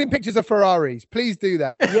 Just send him pictures of Ferraris. Please do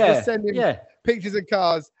that. Yeah. Just send him pictures of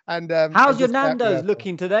cars. And how's your Nando's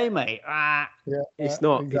looking today, mate? It's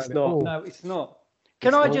not. Exactly. It's not. No, it's not.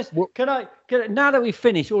 Can I now that we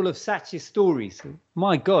finish all of Sach's stories,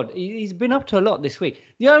 my God, he's been up to a lot this week.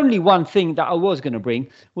 The only one thing that I was going to bring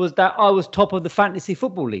was that I was top of the fantasy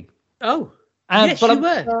football league. Oh, yes, you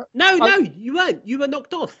were. No, you weren't. You were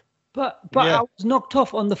knocked off. But I was knocked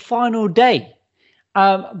off on the final day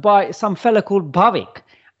by some fella called Bhavik.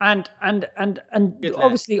 And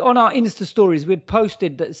obviously on our Insta stories, we'd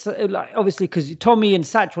posted that, obviously, because Tommy and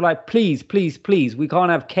Sach were like, please, we can't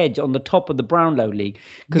have Kedge on the top of the Brownlow League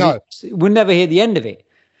because we'll never hear the end of it.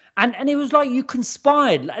 And it was like you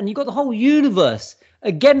conspired and you got the whole universe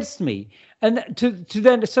against me. And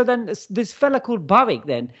then this fella called Bhavik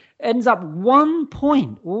then ends up 1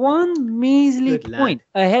 measly point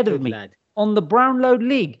ahead of me on the Brownlow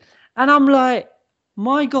League. And I'm like,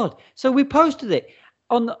 my God. So we posted it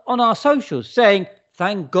on our socials saying,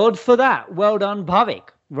 thank God for that. Well done, Bhavik.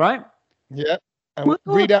 Right? Yeah. And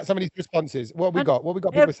read out some of these responses. What we got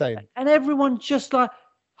people saying? And everyone just like,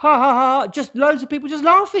 ha, ha, ha. Just loads of people just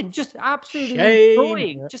laughing. Just absolutely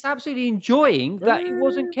enjoying that it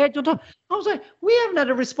wasn't Kedge on top. I was like, we haven't had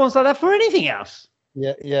a response like that for anything else.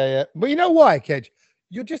 Yeah. But you know why, Kedge?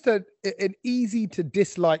 You're just an easy to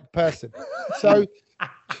dislike person. So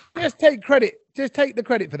just take credit. Just take the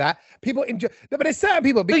credit for that. People enjoy, but there's certain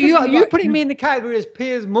people. So you're putting me in the category as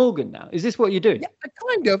Piers Morgan now. Is this what you're doing? Yeah,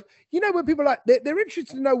 kind of. When people are like they're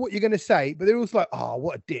interested to know what you're going to say, but they're also like, oh,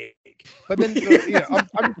 what a dick. But then,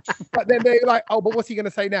 but then they're like, oh, but what's he going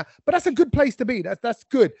to say now? But that's a good place to be. That's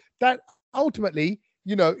good. That ultimately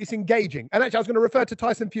it's engaging. And actually, I was going to refer to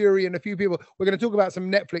Tyson Fury and a few people. We're going to talk about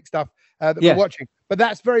some Netflix stuff that we're watching, but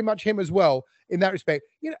that's very much him as well in that respect.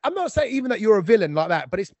 I'm not saying even that you're a villain like that,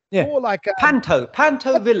 but it's more like Panto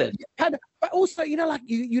villain. But also, like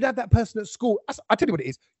you'd have that person at school. I tell you what it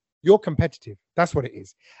is. You're competitive. That's what it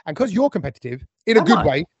is. And because you're competitive in a good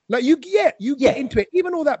way, like you get into it.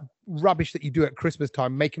 Even all that rubbish that you do at Christmas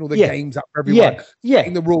time, making all the games up for everyone,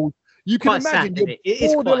 setting the rules. You can imagine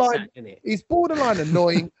it's borderline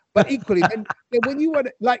annoying, but equally, then when you want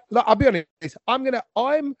like I'll be honest, I'm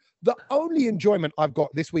the only enjoyment I've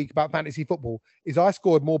got this week about fantasy football is I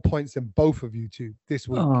scored more points than both of you two this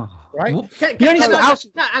week. Right? Hang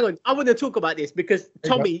on. I want to talk about this because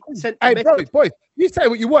Tommy sent a message. Boys, you say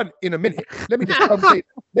what you want in a minute. Let me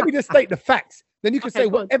just state the facts. Then you can say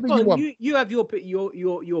whatever you want. You have your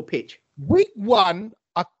pitch. Week 1,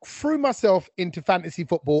 I threw myself into fantasy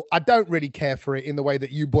football. I don't really care for it in the way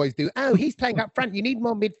that you boys do. Oh, he's playing up front. You need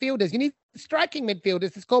more midfielders. You need striking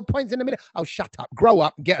midfielders to score points in the middle. Oh, shut up. Grow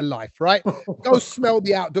up and get a life, right? Go smell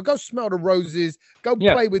the outdoor. Go smell the roses. Go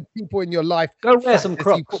play with people in your life. Go wear some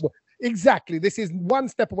crocs. Football. Exactly. This is one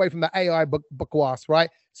step away from the AI bakwas, right?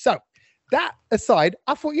 So that aside,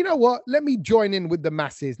 I thought, you know what? Let me join in with the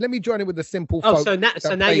masses. Let me join in with the simple folk. So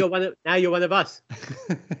now you're one of us.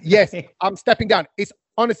 Yes, I'm stepping down.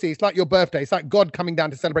 Honestly, it's like your birthday. It's like God coming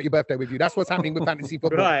down to celebrate your birthday with you. That's what's happening with fantasy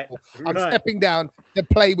football. I'm stepping down to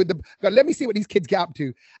play with let me see what these kids get up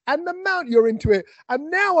to. And the amount you're into it.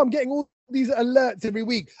 And now I'm getting all these alerts every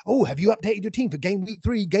week. Oh, have you updated your team for game week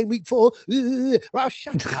 3, game week 4? Right,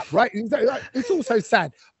 shut up, right? It's all so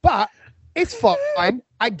sad. But it's fine.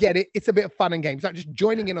 I get it. It's a bit of fun and games. Like just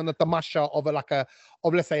joining in on the tamasha of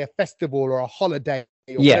let's say a festival or a holiday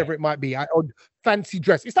or whatever it might be. Or fancy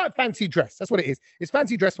dress. It's like fancy dress. That's what it is. It's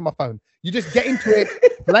fancy dress for my phone. You just get into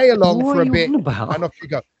it, play along for a bit, and off you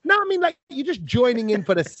go. No, I mean like you're just joining in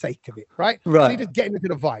for the sake of it, right? Right. So you're just getting into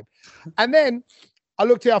the vibe. And then I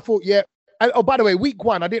looked at it, I thought, oh, by the way, week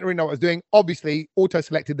 1, I didn't really know what I was doing. Obviously,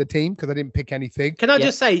 auto-selected the team because I didn't pick anything. Can I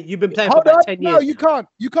just say, you've been playing for about 10 years. No, you can't.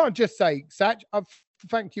 You can't just say, Sach,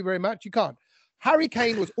 thank you very much. You can't. Harry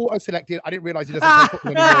Kane was auto-selected. I didn't realize he doesn't play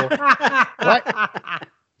football anymore. Right?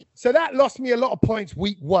 So that lost me a lot of points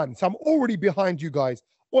week 1. So I'm already behind you guys.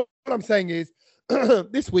 What I'm saying is,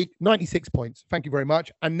 this week, 96 points. Thank you very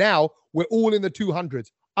much. And now we're all in the 200s.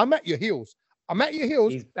 I'm at your heels.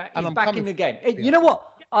 He's back in the game. Hey, you know what?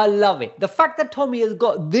 I love it. The fact that Tommy has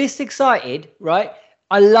got this excited, right?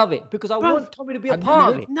 I love it because I want Tommy to be a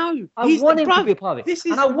part of it. No, I want him to be a part of it.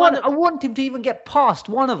 I want him to even get past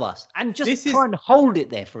one of us and just try and hold it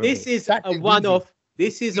there for a bit. This is a one-off.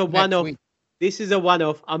 This is a one-off. This is a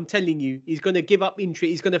one-off. I'm telling you, he's going to give up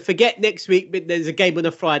interest. He's going to forget next week, but there's a game on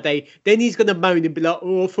a Friday. Then he's going to moan and be like,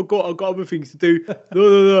 "Oh, I forgot. I've got other things to do."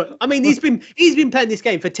 No. I mean, he's been playing this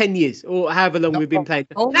game for 10 years or however long we've been playing.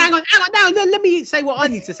 Hang on. No, let me say what I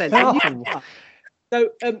need to say. So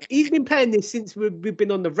he's been playing this since we've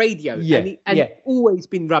been on the radio, and always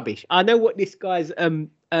been rubbish. I know what this guy's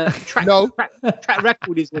track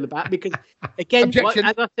record is all about because, again,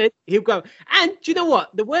 as I said, he'll go. And do you know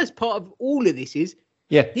what? The worst part of all of this is,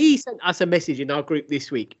 he sent us a message in our group this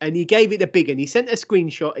week, and he gave it a big, and he sent a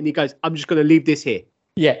screenshot, and he goes, "I'm just going to leave this here."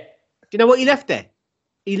 Yeah. Do you know what he left there?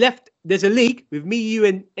 He left. There's a league with me, you,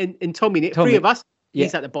 and Tommy in it. 3 of us. Yeah.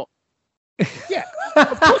 He's at the bottom. Yeah.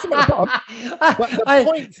 Of course I'm at the bottom. But the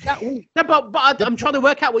points that week. No, but I'm trying to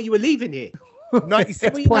work out what you were leaving here.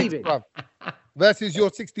 96 points, bro. Versus your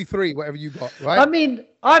 63, whatever you got, right? I mean,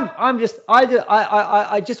 I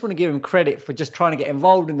just want to give him credit for just trying to get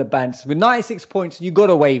involved in the bands. With 96 points, you got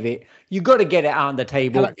to wave it. You got to get it out on the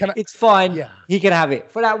table. It's fine. Yeah. He can have it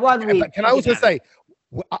for that 1 week. But can I also say,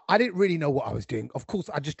 I didn't really know what I was doing. Of course,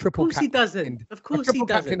 I just triple. Of course, he doesn't. Of course, he doesn't.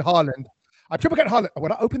 Captain Haaland. I triple captain Haaland.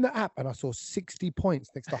 When I opened the app and I saw 60 points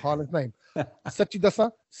next to Haaland's name,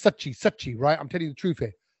 Sachi, right? I'm telling you the truth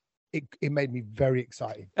here. It made me very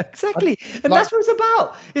excited. Exactly. And that's what it's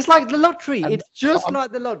about. It's like the lottery. It's just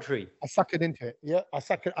like the lottery. I suckered into it. Yeah, I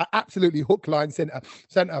absolutely hook, line, center,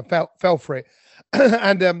 fell for it.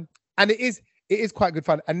 and it is quite good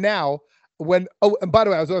fun. And now and by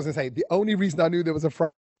the way, I was going to say, the only reason I knew there was a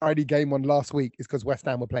Friday game on last week is because West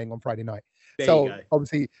Ham were playing on Friday night.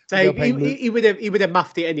 Obviously, he would have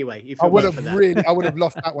muffed it anyway. If I would have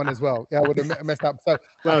lost that one as well. Yeah, I would have messed up. So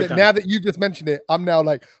now that you just mentioned it, I'm now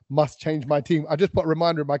like must change my team. I just put a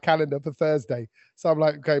reminder in my calendar for Thursday. So I'm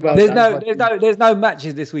like, okay. There's no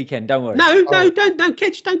matches this weekend. Don't worry. No, don't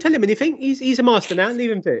Kedge, don't tell him anything. He's a master now.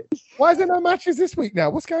 Leave him to it. Why is there no matches this week now?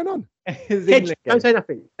 What's going on? Kedge, don't say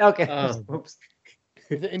nothing. Okay. Oops.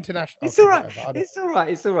 Is it international? It's all right. It's all right.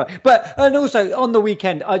 It's all right. But and also on the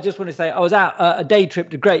weekend, I just want to say I was out a day trip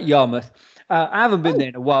to Great Yarmouth. I haven't been there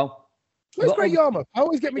in a while. Where's Great Yarmouth? I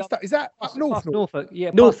always get mixed up. Is that up north? Norfolk,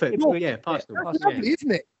 yeah. Norfolk, That's past Norfolk. lovely,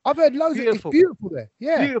 isn't it? I've heard loads of it's beautiful there.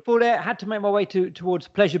 Yeah. Beautiful there. Had to make my way towards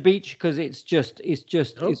Pleasure Beach because it's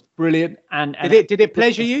brilliant. And did it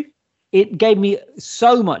pleasure you? It gave me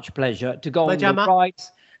so much pleasure to go on the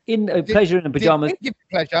rides in pleasure in the pajamas. Did it give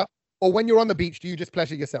you pleasure, or when you're on the beach, do you just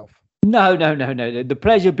pleasure yourself? No. The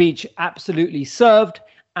Pleasure Beach absolutely served.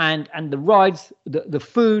 And the rides, the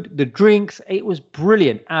food, the drinks, it was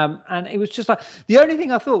brilliant. And it was just like the only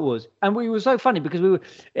thing I thought was, and we were so funny because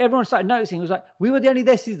everyone started noticing. It was like we were the only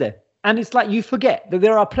Desis there, and it's like you forget that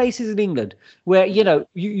there are places in England where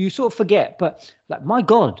you sort of forget, but like my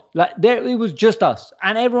God, like there it was just us,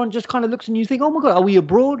 and everyone just kind of looks and you think, oh my God, are we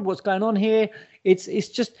abroad? What's going on here? It's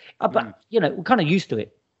just, but we're kind of used to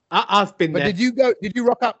it. I've been there. But did you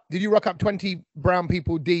rock up 20 brown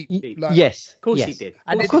people deep? Like, yes. Of course he did.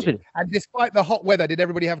 And despite the hot weather, did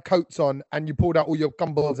everybody have coats on and you pulled out all your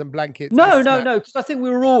gumballs and blankets? No, because I think we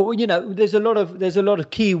were all, there's a lot of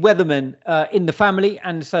key weathermen in the family,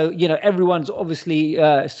 and so everyone's obviously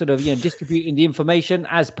sort of distributing the information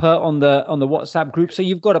as per on the WhatsApp group. So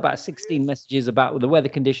you've got about 16 messages about the weather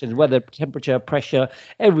conditions, weather, temperature, pressure,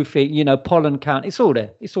 everything, pollen count. It's all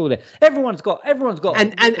there. Everyone's got.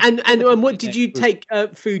 And what did you take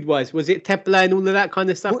food wise? Was it tepla and all of that kind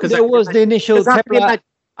of stuff? Because there was the initial tepla.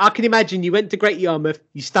 I can imagine you went to Great Yarmouth,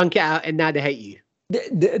 you stunk it out, and now they hate you.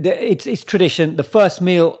 It's tradition. The first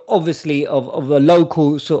meal, obviously, of a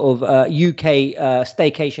local sort of UK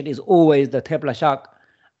staycation is always the tepla shak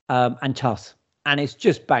and chas, and it's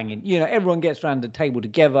just banging. Everyone gets around the table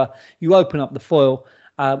together. You open up the foil.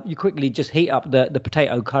 You quickly just heat up the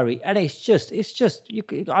potato curry, and it's just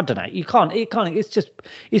I don't know. You can't.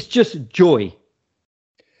 It's just joy.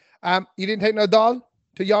 You didn't take no dal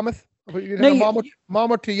to Yarmouth? You didn't have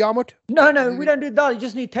marmot to Yarmouth? No, we don't do dal. You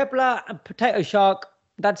just need tepla and potato shark.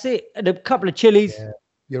 That's it, and a couple of chilies. Yeah,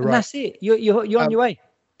 you're right. That's it. You're on your way.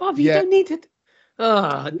 Bob, you don't need it.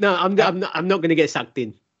 No, I'm not going to get sucked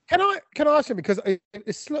in. Can I ask you, because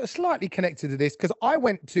it's slightly connected to this, because I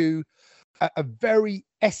went to a very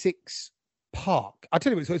Essex park. I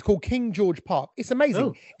tell you what, so it's called King George Park. It's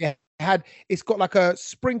amazing. It's got like a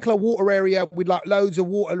sprinkler water area with like loads of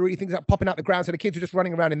water, really things like popping out the ground. So the kids were just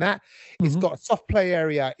running around in that. It's got a soft play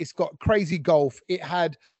area. It's got crazy golf. It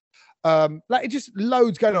had it just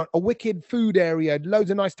loads going on. A wicked food area, loads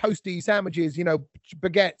of nice toasty sandwiches,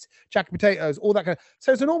 baguettes, jacket potatoes, all that kind of.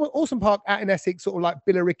 So it's an awesome park out in Essex, sort of like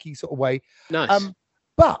Billericay sort of way. Nice.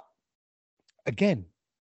 But again,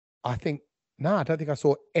 I don't think I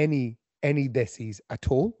saw any Desis at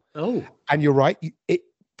all. Oh, and you're right.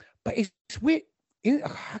 But it's weird.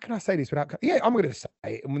 How can I say this without? Yeah, I'm going to say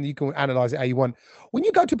it, and when you can analyze it how you want. When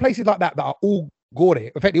you go to places like that are all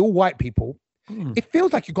gaudy, effectively all white people, it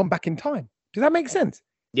feels like you've gone back in time. Does that make sense?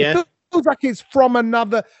 Yeah. It feels like it's from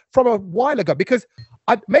a while ago, because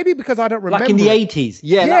maybe because I don't remember. Like in the 80s.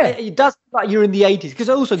 Yeah. Like, it does feel like you're in the 80s, because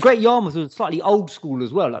also Great Yarmouth was slightly old school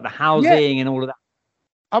as well, like the housing and all of that.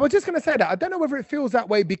 I was just going to say that. I don't know whether it feels that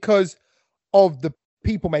way because of the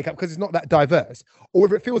people makeup, because it's not that diverse, or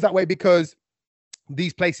whether it feels that way because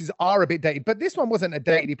these places are a bit dated. But this one wasn't a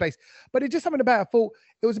dated place. But it's just something about it. I thought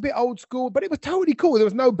it was a bit old school, but it was totally cool. There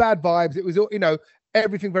was no bad vibes. It was,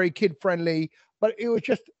 everything very kid friendly. But it was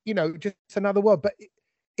just, just another world. But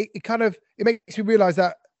it kind of, it makes you realize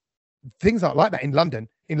that things aren't like that in London.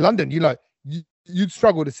 In London, you'd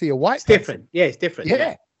struggle to see a white. It's different. Yeah, it's different.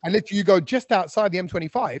 Yeah. And if you go just outside the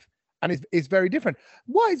M25, and it's very different.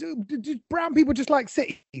 Why do brown people just like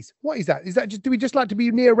cities? What is that? Is that just, do we just like to be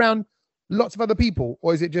near around lots of other people,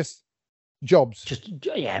 or is it just jobs? Just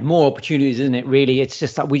more opportunities, isn't it? Really, it's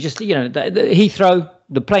just that we just the Heathrow,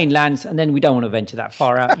 the plane lands, and then we don't want to venture that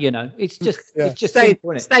far out. It's just it's just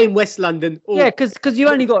stay in West London. Yeah, because you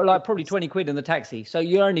only got like probably 20 quid in the taxi, so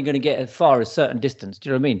you're only going to get as far as a certain distance. Do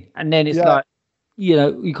you know what I mean? And then it's like,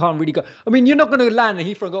 you can't really go. I mean, you're not going to land in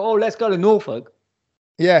Heathrow and go, oh, let's go to Norfolk.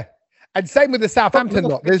 Yeah, and same with the Southampton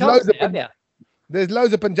lot. There's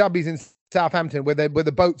loads of Punjabis in Southampton where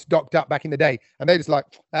the boats docked up back in the day, and they're just like,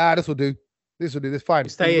 this will do. This fine.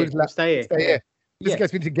 Stay here. This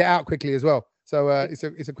gets me to get out quickly as well. So it's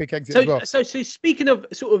a quick exit as well. So speaking of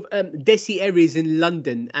sort of Desi areas in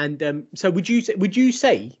London, and so would you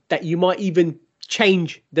say that you might even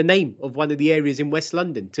change the name of one of the areas in West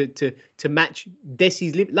London to match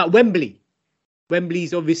Desi's, like Wembley?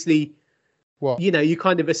 Wembley's obviously what you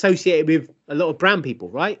kind of associate it with a lot of brown people,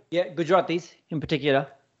 right? Yeah, Gujaratis in particular.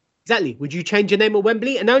 Exactly. Would you change the name of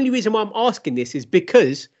Wembley? And the only reason why I'm asking this is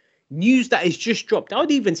because news that has just dropped. I would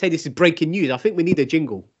even say this is breaking news. I think we need a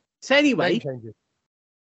jingle. So anyway,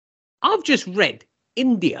 I've just read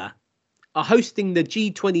India are hosting the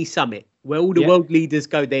G20 summit where all the world leaders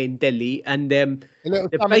go there in Delhi, and a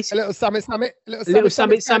little summit,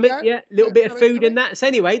 yeah, a little bit of food and that. So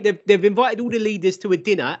anyway, they've invited all the leaders to a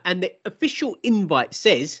dinner, and the official invite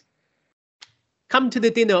says, come to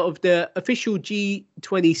the dinner of the official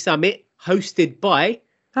G20 summit hosted by...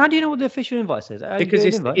 How do you know what the official invite says? Because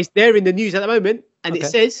it's there in the news at the moment, and it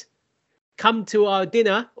says, come to our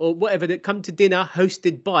dinner, or whatever, that come to dinner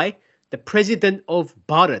hosted by the president of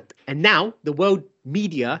Bharat. And now the world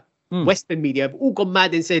media, Western media, have all gone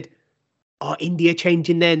mad and said, "Are India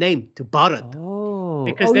changing their name to Bharat?" Oh,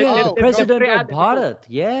 because the president of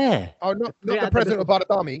Bharat, Oh, not the president of Bharat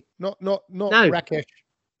Army, not Rakesh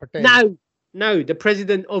Patel. No, the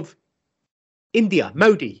president of India,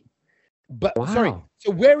 Modi. But sorry,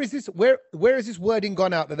 so where is this? Where is this wording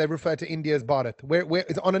gone out that they refer to India as Bharat? Where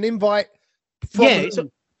is it on an invite?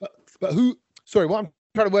 But who? Sorry, what I'm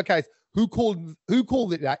trying to work out is who called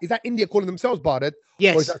it that? Is that India calling themselves Bharat?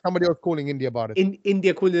 Yes. Or is that somebody else calling India Bharat?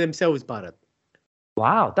 India calling themselves Bharat.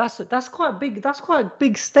 Wow, that's quite big. That's quite a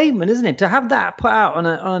big statement, isn't it? To have that put out on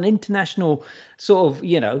an international sort of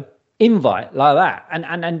invite like that,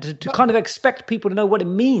 and to kind of expect people to know what it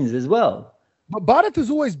means as well. But Bharat has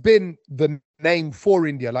always been the name for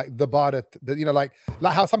India, like the Bharat.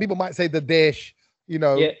 Like how some people might say the Desh.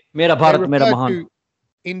 Mera Bharat, Mera Mahan.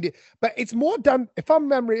 India, but it's more done. If my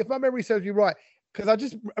memory serves me right, because I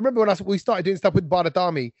remember when we started doing stuff with Bharat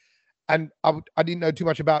Army, and I didn't know too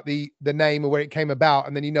much about the name or where it came about,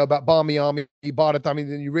 and then about Barmy Army, Bharat Army,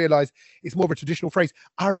 then you realize it's more of a traditional phrase.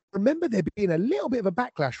 I remember there being a little bit of a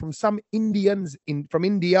backlash from some Indians from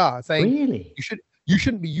India saying, really, you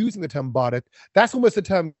shouldn't be using the term Bharat. That's almost a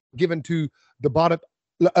term given to the Bharat,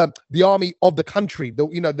 the army of the country,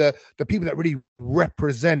 the people that really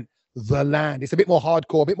represent the land. It's a bit more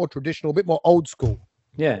hardcore, a bit more traditional, a bit more old school.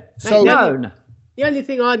 Yeah. So the only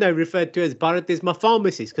thing I know referred to as Bharat is my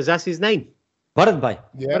pharmacist, because that's his name. Bharat Bhai.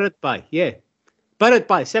 Yeah. Bharat Bhai. Yeah. Bharat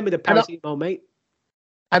Bhai. Send me the paracetamol, mate.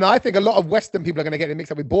 And I think a lot of Western people are going to get it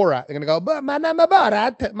mixed up with Borat. They're going to go, but my name is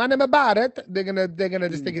Bharat. My name is Bharat. They're gonna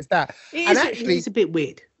just think it's that. It's a bit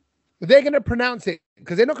weird. They're going to pronounce it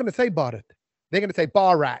because they're not going to say Bharat. They're going to say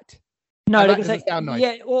Bharat. No, they're going to say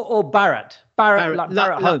nice. or Bharat. Bharat, like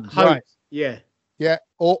Bharat Homes. Right. Yeah. Yeah.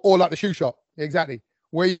 Or like the shoe shop. Exactly.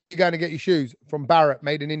 Where you going to get your shoes from Bharat,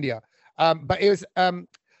 made in India. But it was.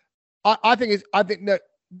 I think that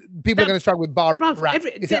people are going to struggle with Bharat.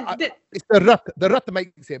 It's the rat that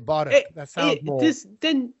makes it Bharat. That sounds more.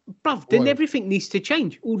 Then everything needs to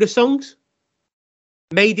change. All the songs.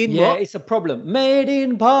 Made in what? It's a problem. Made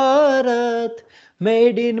in Bharat.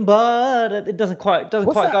 Made in Bharat. It doesn't quite go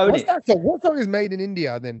in it. What song is made in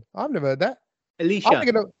India then? I've never heard that. Alicia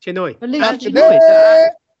Chennai.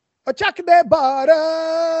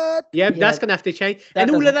 Bharat. Yeah, that's going to have to change.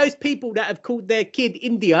 And all of those people that have called their kid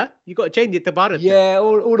India, you got to change it to Bharat. Yeah,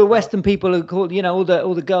 all the Western people are called, all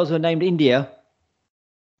the girls who are named India.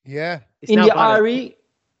 Yeah. India Ari.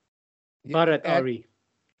 Bharat Ari.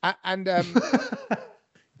 And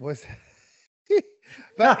was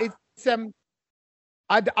but it's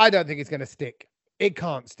I don't think it's going to stick. It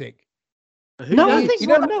can't stick. I think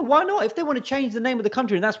no. Why not? If they want to change the name of the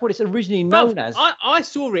country, and that's what it's originally known as. I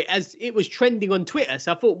saw it as it was trending on Twitter,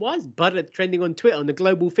 so I thought, why is Bharat trending on Twitter on the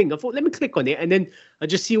global thing? I thought, let me click on it, and then I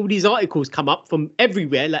just see all these articles come up from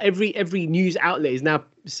everywhere. Like every news outlet is now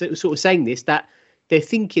sort of saying this, that they're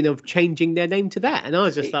thinking of changing their name to that, and I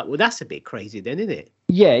was just like, well, that's a bit crazy, then, isn't it?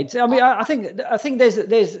 Yeah, I think there's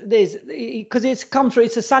because it's come through.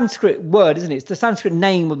 It's a Sanskrit word, isn't it? It's the Sanskrit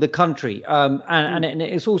name of the country, and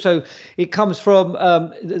it's also it comes from.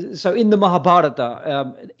 So in the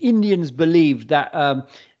Mahabharata, Indians believed that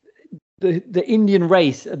the Indian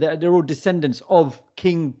race, they're all descendants of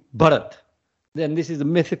King Bharat. Then this is a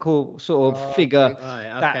mythical sort of figure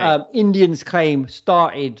that Indians claim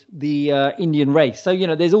started the Indian race. So,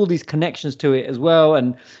 there's all these connections to it as well.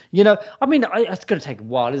 And, it's going to take a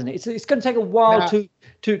while, isn't it? It's going to take a while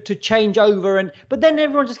to change over. But then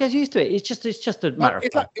everyone just gets used to it. It's just a matter of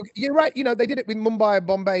time. You're right. They did it with Mumbai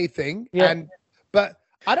Bombay thing. Yeah. But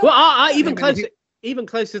I don't. Well, I even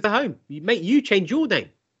closer to home. You change your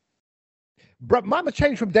name. Bro, mine was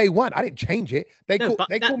changed from day one. I didn't change it. They call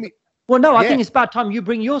me. Well, no, I think it's about time you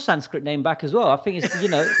bring your Sanskrit name back as well. I think it's,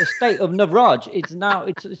 the state of Navraj. It's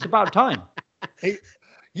about time. I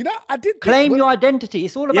did claim your identity.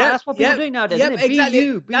 It's all about that's what people are doing nowadays, isn't it?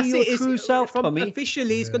 Exactly. Be your true self, Tommy.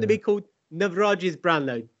 Officially, it's going to be called Navraj's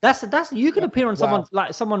Brownlow. That's you could appear on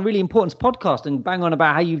someone really important's podcast and bang on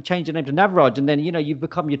about how you've changed your name to Navraj, and then you've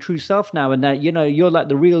become your true self now, and that you're like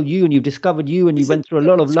the real you, and you've discovered you, and you went through a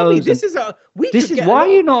lot of lows. This is why are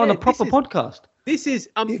you not on a proper podcast? This is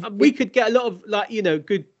we could get a lot of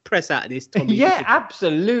good press out of this, Tommy. Yeah,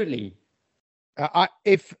 absolutely.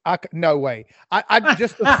 No way. I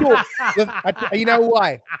just thought. You know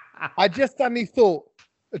why? I just suddenly thought.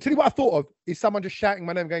 I'll tell you what I thought of is someone just shouting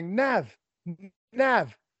my name, going Nav.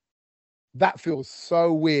 That feels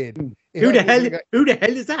so weird. Who the hell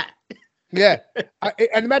is that? Yeah,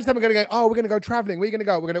 and imagine someone going to go. Oh, we're going to go traveling. Where are you going to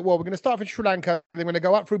go? We're going to start from Sri Lanka. Then we're going to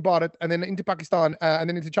go up through Bharat, and then into Pakistan, and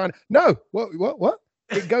then into China. No, what?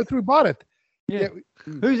 Go through Bharat. Yeah.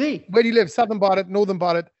 Who's he? Where do you live? Southern Bharat, Northern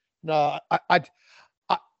Bharat. No, I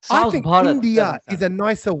think Bharat India is a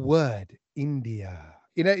nicer word. India,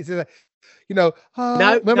 it's a. Incredible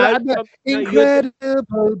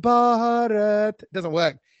Bharat. It doesn't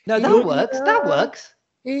work. No, that works.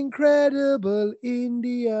 Incredible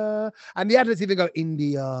India. And the adverts even go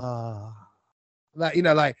India. That's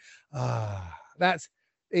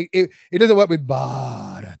it doesn't work with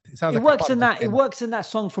Bharat. It works in that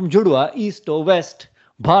song from Judua, East or West.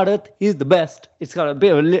 Bharat is the best. It's got a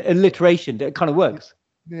bit of alliteration that kind of works.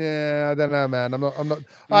 Yeah, I don't know, man. I'm not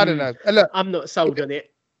I don't know. Look, I'm not sold on it.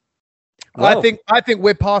 I think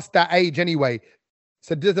we're past that age anyway.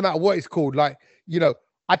 So it doesn't matter what it's called. I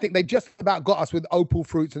think they just about got us with Opal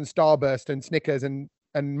Fruits and Starburst and Snickers and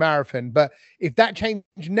Marathon. But if that changed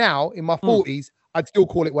now in my 40s, I'd still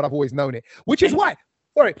call it what I've always known it. Which is why,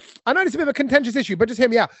 sorry, I know it's a bit of a contentious issue, but just hear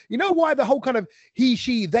me out. You know why the whole kind of he,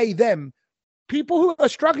 she, they, them, people who are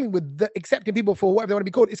struggling with accepting people for whatever they want to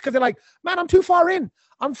be called, it's because they're like, man, I'm too far in.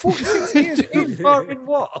 I'm 46 years in. Too far in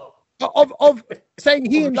what? Of saying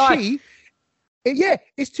he and she. Yeah,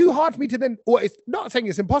 it's too hard for me to then, or it's not saying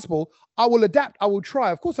it's impossible. I will adapt. I will try.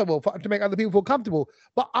 Of course I will, to make other people feel comfortable.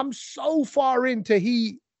 But I'm so far into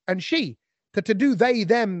he and she to do they,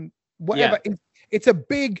 them, whatever. Yeah. It's a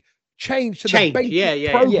big change to the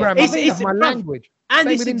basic program of my language. And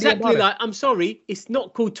it's exactly like, I'm sorry, it's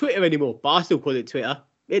not called Twitter anymore, but I still call it Twitter.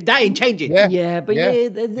 That ain't changing.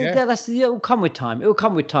 It'll come with time.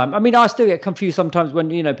 I mean, I still get confused sometimes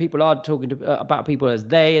when people are talking about people as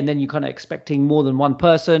they, and then you're kind of expecting more than one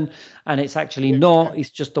person, and it's actually not. It's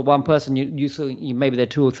just the one person. You maybe they're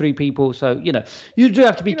two or three people. So you do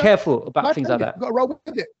have to be careful about things like that. We've got to roll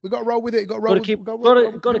with it. We've got to roll with it. Got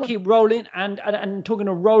to keep rolling. And talking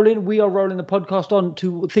of rolling, we are rolling the podcast on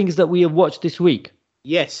to things that we have watched this week.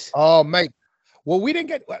 Yes. Oh, mate. Well, we didn't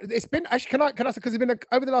get. It's been actually. Can I say, because it's been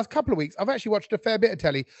over the last couple of weeks, I've actually watched a fair bit of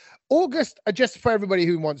telly. August, just for everybody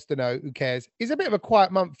who wants to know, who cares, is a bit of a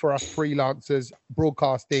quiet month for us freelancers,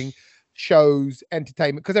 broadcasting, shows,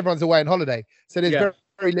 entertainment, because everyone's away on holiday. So there's very,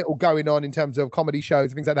 very little going on in terms of comedy shows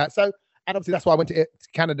and things like that. So, and obviously that's why I went to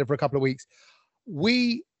Canada for a couple of weeks.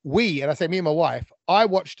 We, and I say me and my wife, I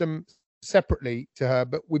watched them separately to her,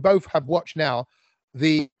 but we both have watched now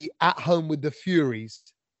the At Home with the Furies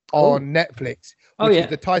on Netflix, which is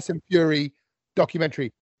the Tyson Fury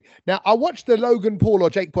documentary. Now, I watched the Logan Paul or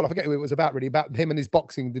Jake Paul, I forget who it was about, really, about him and his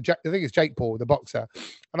boxing. I think it's Jake Paul, the boxer.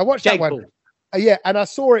 And I watched that one. And I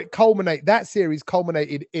saw it culminate. That series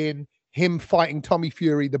culminated in him fighting Tommy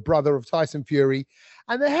Fury, the brother of Tyson Fury.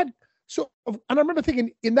 And they had and I remember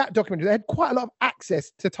thinking in that documentary, they had quite a lot of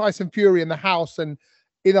access to Tyson Fury in the house. And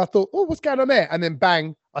I thought, what's going on there? And then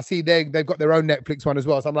bang, I see they've got their own Netflix one as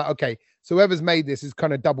well. So I'm like, okay, so whoever's made this is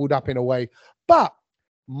kind of doubled up in a way. But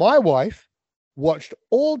my wife watched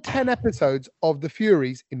all 10 episodes of The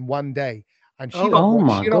Furies in one day. And she don't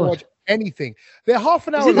watch anything. They're half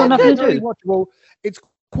an hour long. Very watchable. It's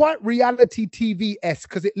quite reality TV-esque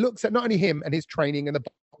because it looks at not only him and his training and the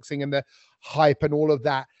boxing and the hype and all of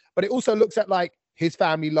that, but it also looks at like his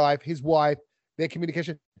family life, his wife, their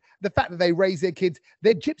communication. The fact that they raise their kids,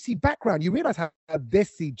 their gypsy background, you realize how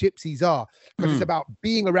desi gypsies are because it's about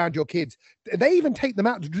being around your kids. They even take them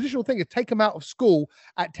out. The traditional thing is take them out of school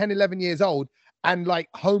at 10, 11 years old and like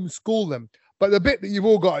homeschool them. But the bit that you're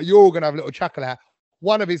all going to have a little chuckle at,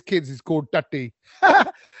 one of his kids is called Tati.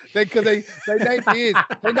 Because they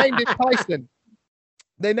named him Tyson.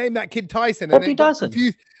 They named that kid Tyson. And it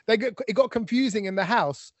got confusing in the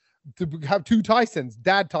house to have two Tysons,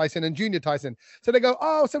 Dad Tyson and Junior Tyson. So they go,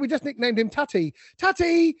 so we just nicknamed him Tati.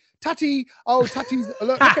 Tati. Oh, Tati's,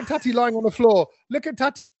 look at Tati lying on the floor. Look at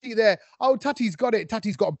Tati there. Oh, Tati's got it.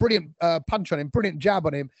 Tati's got a brilliant punch on him, brilliant jab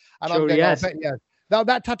on him. And I'm going, Now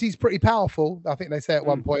that Tati's pretty powerful. I think they say at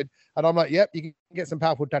one point. And I'm like, yep, you can get some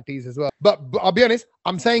powerful Tatis as well. But I'll be honest,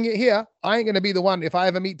 I'm saying it here. I ain't going to be the one if I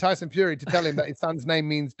ever meet Tyson Fury to tell him that his son's name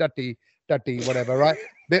means Tati, whatever, right?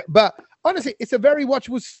 But honestly, it's a very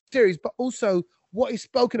watchable series, but also what is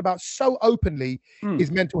spoken about so openly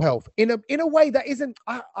is mental health in a way that isn't.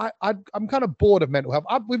 I'm kind of bored of mental health.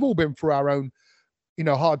 We've all been through our own,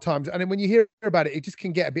 hard times, and then when you hear about it, it just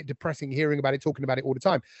can get a bit depressing hearing about it, talking about it all the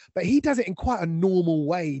time. But he does it in quite a normal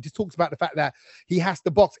way. He just talks about the fact that he has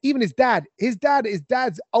to box. Even his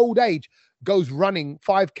dad's old age goes running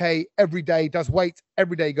 5K every day, does weights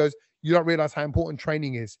every day. He goes, you don't realize how important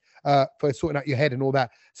training is for sorting out your head and all that.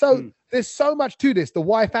 So there's so much to this. The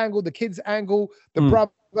wife angle, the kids angle, the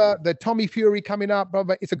brother, the Tommy Fury coming up,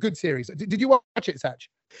 brother. It's a good series. Did you watch it, Sach?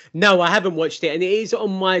 No, I haven't watched it, and it is on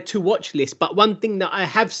my to watch list. But one thing that I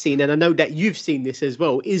have seen, and I know that you've seen this as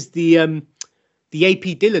well, is the AP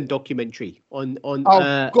Dylan documentary on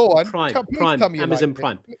go on. Prime, Amazon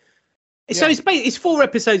Prime. So it's 4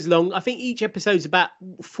 episodes long. I think each episode's about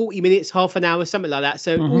 40 minutes, half an hour, something like that.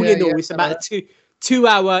 So all in all, it's about a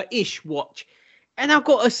 2-hour-ish watch. And I've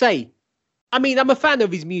got to say, I mean, I'm a fan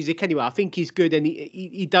of his music anyway. I think he's good, and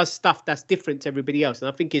he does stuff that's different to everybody else. And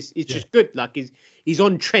I think it's just good. Like he's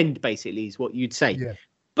on trend, basically, is what you'd say. Yeah.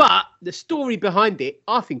 But the story behind it,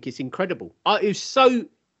 I think it's incredible. It was so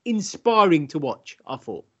inspiring to watch, I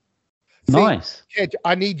thought. Nice. Kedge,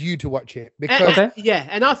 I need you to watch it because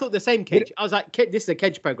and I thought the same, Kedge. I was like, this is a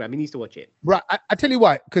Kedge program. He needs to watch it. Right. I tell you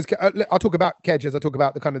why, because I'll talk about Kedge as I talk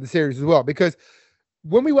about the kind of the series as well. Because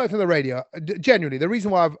when we worked on the radio, genuinely, the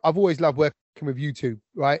reason why I've always loved working with you two,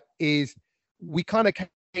 right, is we kind of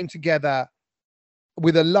came together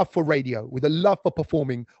with a love for radio, with a love for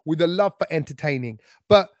performing, with a love for entertaining,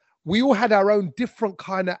 but we all had our own different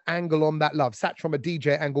kind of angle on that love. Sach from a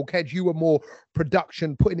DJ angle. Kedge, you were more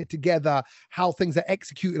production, putting it together, how things are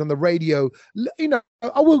executed on the radio.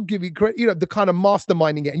 I will give you credit, the kind of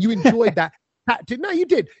masterminding it. And you enjoyed that. No, you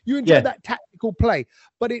did. You enjoyed that tactical play.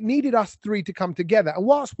 But it needed us three to come together. And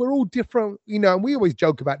whilst we're all different, and we always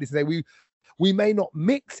joke about this, we may not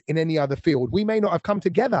mix in any other field. We may not have come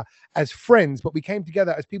together as friends, but we came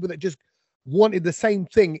together as people that just wanted the same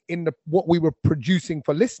thing in what we were producing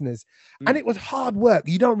for listeners. And it was hard work.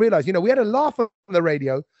 You don't realize, we had a laugh on the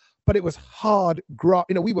radio, but it was hard.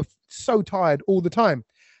 We were so tired all the time.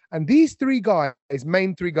 And these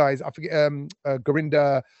main three guys, I forget,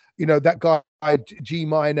 Gorinda, that guy, G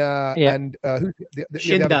minor, and who's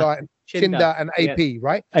the other guy, Shinda and AP,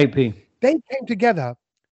 right? AP. They came together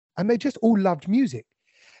and they just all loved music.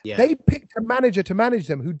 Yeah. They picked a manager to manage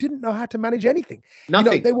them who didn't know how to manage anything.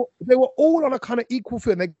 Nothing. They were all on a kind of equal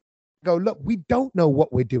field. And they go, look, we don't know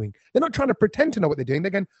what we're doing. They're not trying to pretend to know what they're doing. They're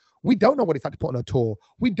going, we don't know what it's like to put on a tour.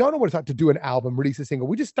 We don't know what it's like to do an album, release a single.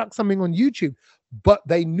 We just stuck something on YouTube. But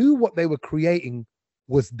they knew what they were creating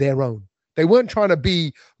was their own. They weren't trying to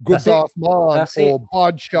be Gurdas Maan or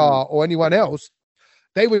Badshah or anyone else.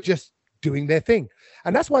 They were just doing their thing.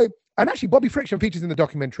 And that's why. And actually, Bobby Friction features in the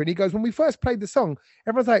documentary, and he goes, when we first played the song,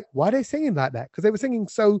 everyone's like, why are they singing like that? Because they were singing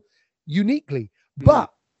so uniquely. But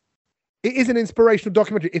it is an inspirational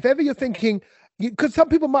documentary. If ever you're thinking, because some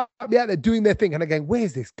people might be out there doing their thing and they're going,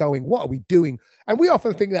 where's this going? What are we doing? And we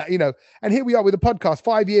often think that, and here we are with the podcast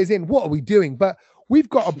 5 years in, what are we doing? But we've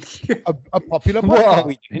got a popular podcast. What are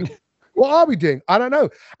we doing? What are we doing? I don't know.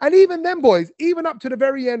 And even them boys, even up to the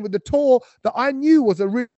very end with the tour that I knew was a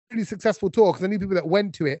really successful tour, because I knew people that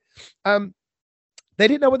went to it, they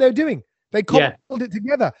didn't know what they were doing. They cobbled it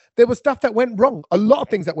together. There was stuff that went wrong, a lot of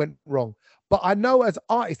things that went wrong. But I know as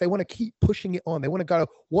artists, they want to keep pushing it on. They want to go,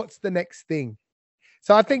 what's the next thing?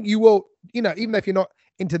 So I think you will, even if you're not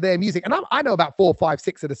into their music, and I know about 4, 5,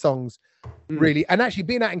 6 of the songs, really. And actually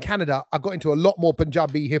being out in Canada, I got into a lot more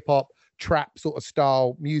Punjabi, hip hop, trap sort of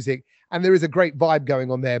style music. And there is a great vibe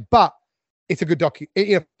going on there. But it's a good for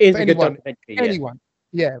anyone.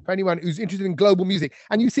 Yeah, for anyone who's interested in global music.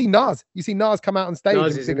 And you see Nas come out on stage.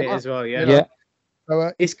 Nas is in it as well, yeah.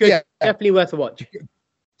 So, it's good. Yeah. Definitely worth a watch.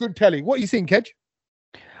 Good telly. What are you seeing, Kedge?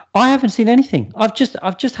 I haven't seen anything. I've just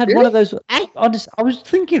had one of those. I was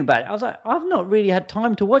thinking about it. I was like, I've not really had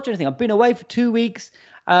time to watch anything. I've been away for 2 weeks,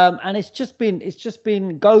 and it's just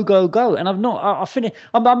been go. And I've not. I finished.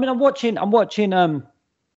 I'm watching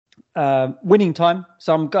Winning Time.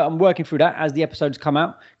 So I'm working through that as the episodes come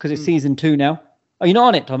out, because it's season 2 now. Are you not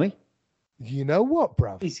on it, Tommy? You know what,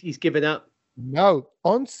 bro? He's given up. No,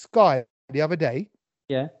 on Sky the other day.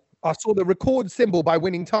 Yeah. I saw the record symbol by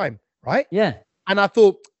Winning Time, right? Yeah. And I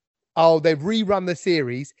thought, oh, they've rerun the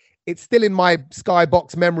series. It's still in my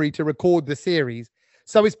Skybox memory to record the series.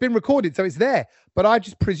 So it's been recorded, so it's there. But I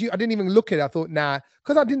just presume, I didn't even look at it. I thought, nah,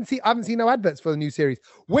 because I haven't seen no adverts for the new series.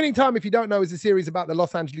 Winning Time, if you don't know, is a series about the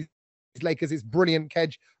Los Angeles Lakers. It's brilliant.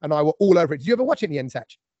 Kedge and I were all over it. Did you ever watch it in the end,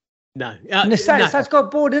 Sach? No. Sach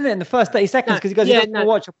got bored, isn't it, in the first 30 seconds because he goes, he doesn't want to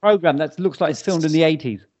watch a program that looks like it's filmed in the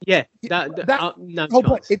 80s. Yeah. No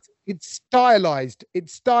chance. It's stylized.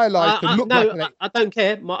 It's stylized to look like. I don't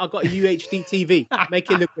care. I've got a UHD TV. Make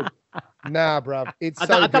it look good. Nah, bruv. It's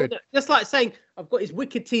so good. Just like saying, I've got this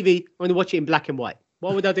wicked TV. I'm going to watch it in black and white.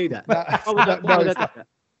 Why would I do that?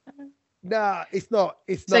 Nah, it's not.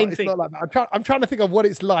 It's Same not. It's thing. not like that. I'm trying to think of what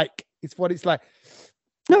it's like. It's what it's like.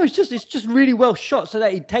 No, it's just really well shot so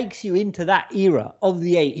that it takes you into that era of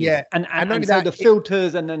the 80s. Yeah, and only so that, the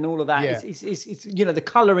filters and then all of that. Yeah. It's the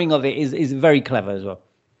colouring of it is very clever as well.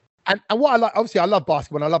 And what I like, obviously, I love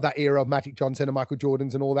basketball. And I love that era of Magic Johnson and Michael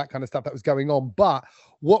Jordans and all that kind of stuff that was going on. But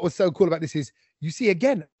what was so cool about this is you see,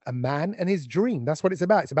 again, a man and his dream. That's what it's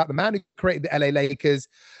about. It's about the man who created the LA Lakers,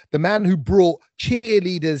 the man who brought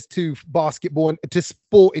cheerleaders to basketball and to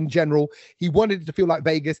sport in general. He wanted it to feel like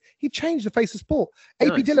Vegas. He changed the face of sport.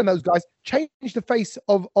 Nice. AP Dillon, those guys changed the face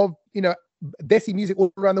of Desi music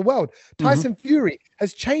all around the world. Tyson Fury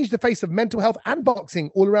has changed the face of mental health and boxing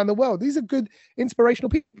all around the world. These are good, inspirational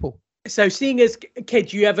people. So, seeing as,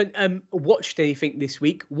 Ked, you haven't watched anything this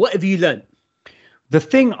week, what have you learned? The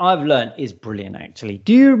thing I've learned is brilliant, actually.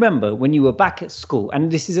 Do you remember when you were back at school? And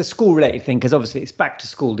this is a school-related thing because obviously it's back to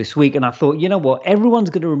school this week. And I thought, you know what? Everyone's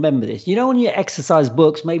going to remember this. You know, on your exercise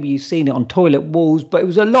books, maybe you've seen it on toilet walls, but it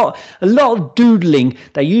was a lot of doodling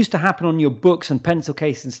that used to happen on your books and pencil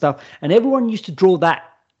case and stuff. And everyone used to draw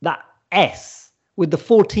that S with the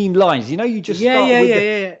 14 lines. You know, you just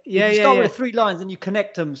start with 3 lines and you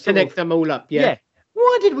connect them. Them all up, yeah.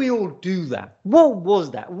 Why did we all do that? What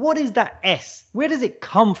was that? What is that S? Where does it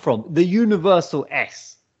come from? The universal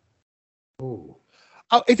S. Oh,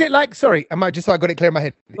 is it like, sorry, I got it clear in my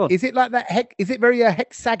head. Is it like that? Is it very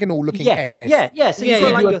hexagonal looking? Yeah. So you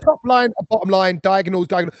got like a top line, a bottom line, diagonal.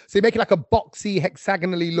 So you make it like a boxy,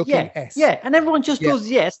 hexagonally looking S. Yeah, and everyone just draws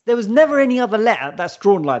the S. There was never any other letter that's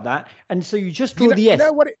drawn like that. And so you just draw the S.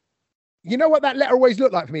 You know what that letter always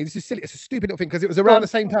looked like for me? This is silly. It's a stupid little thing because it was around the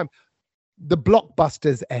same time. The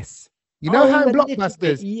Blockbusters S. You know how in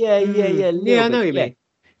Blockbusters? Yeah. I know you mean.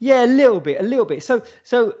 Yeah, a little bit. So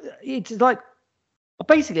it's like,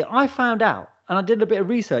 basically, I found out and I did a bit of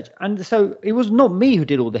research. And so it was not me who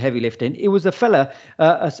did all the heavy lifting. It was a fella,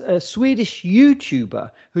 a Swedish YouTuber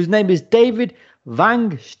whose name is David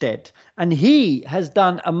Wangstedt. And he has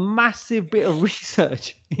done a massive bit of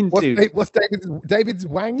research into... What's David's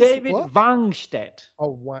Wang? David Wangstedt.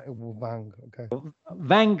 Oh, Wang. Okay.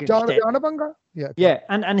 Wangstedt. Yeah.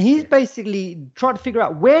 And he's basically trying to figure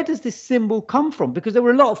out where does this symbol come from? Because there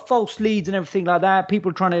were a lot of false leads and everything like that.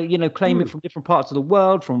 People trying to, claim it from different parts of the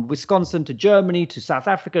world, from Wisconsin to Germany to South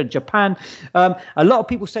Africa, Japan. A lot of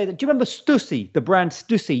people say that, do you remember Stussy, the brand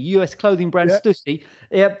Stussy, US clothing brand Stussy,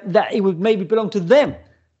 that it would maybe belong to them?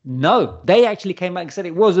 No, they actually came back and said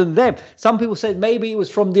it wasn't them. Some people said maybe it was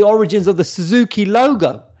from the origins of the Suzuki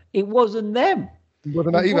logo. It wasn't them. It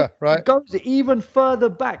wasn't that either, right? It goes even further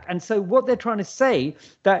back. And so what they're trying to say,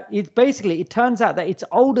 that it's basically, it turns out that it's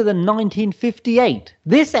older than 1958.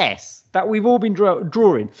 This S that we've all been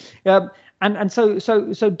drawing. And so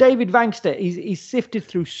David Wangstedt, he's sifted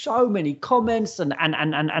through so many comments and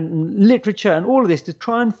literature and all of this to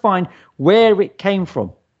try and find where it came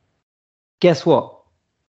from. Guess what?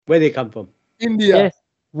 Where did it come from? India. Yes.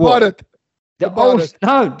 What?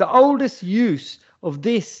 Bharat. The oldest use of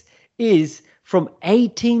this is from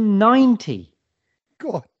 1890.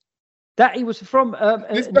 God. That it was from...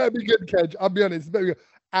 this better be good, Kedge. I'll be honest.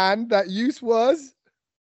 And that use was...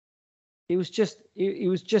 It was just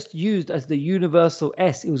used as the universal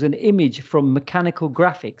S. It was an image from Mechanical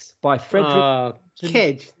Graphics by Frederick...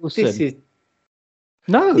 Kedge, this is...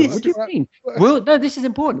 No, what do you mean? No, this is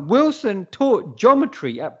important. Wilson taught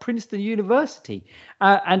geometry at Princeton University.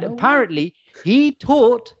 And apparently he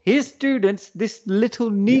taught his students this little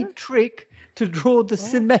neat trick to draw the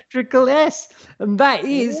symmetrical S. And that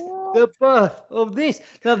is the birth of this.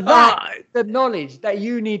 Now that's the knowledge that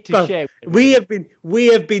you need to share. We have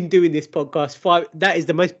been doing this podcast that is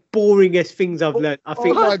the most boringest things I've learned. I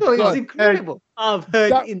think it's incredible. I've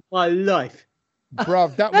heard in my life.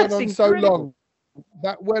 Bruv, that went on so long.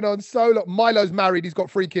 That went on so long. Milo's married. He's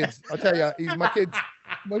got 3 kids. I tell you, he's my kids.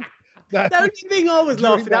 The only thing I was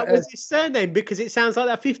laughing at was his surname because it sounds like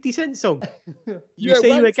that 50 Cent song. You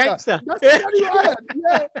say you're a gangster. That's exactly right.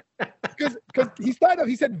 Yeah. Because he started off,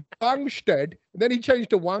 he said Wangstedt, and then he changed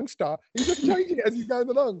to Wangstar. He's just changing it as he's going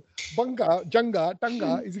along. Bunga, Junga,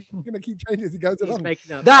 Danga. He's going to keep changing as he goes along.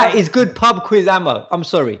 That is good pub quiz ammo. I'm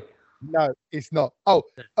sorry. No, it's not. Oh,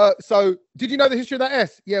 so did you know the history of that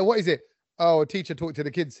S? Yeah, what is it? Oh, a teacher talked to the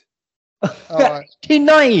kids.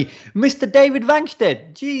 1890, Mr. David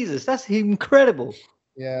Wangstedt. Jesus, that's incredible.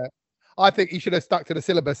 Yeah. I think he should have stuck to the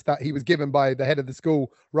syllabus that he was given by the head of the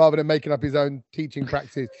school rather than making up his own teaching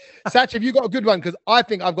practices. Sach, have you got a good one? Because I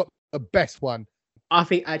think I've got the best one.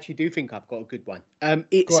 I actually do think I've got a good one.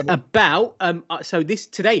 It's about so this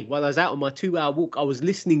today while I was out on my 2-hour walk, I was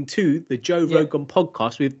listening to the Joe Rogan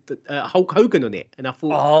podcast with Hulk Hogan on it, and I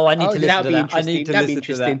thought, I need to listen to that. I need to listen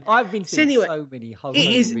to that. I've been seeing so many Hulk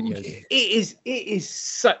Hogan videos.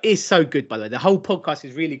 It is so good, by the way. The whole podcast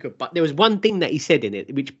is really good. But there was one thing that he said in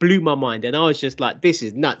it which blew my mind, and I was just like, "This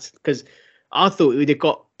is nuts," because I thought he would have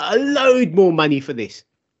got a load more money for this.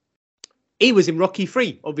 He was in Rocky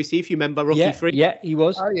 3, obviously, if you remember Rocky 3. Yeah, he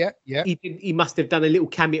was. Oh, yeah. He must have done a little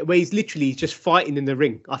cameo where he's literally just fighting in the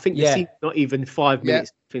ring. I think the scene's not even 5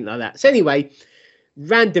 minutes, something like that. So anyway,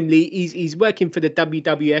 randomly, he's working for the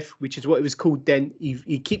WWF, which is what it was called then.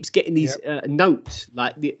 He keeps getting these notes,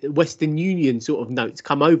 like the Western Union sort of notes,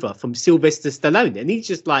 come over from Sylvester Stallone. And he's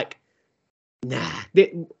just like, nah,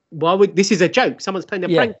 why would this is a joke? Someone's playing a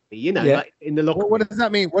prank, like in the locker. What does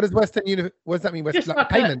that mean? What does Western Union? What does that mean? Western, like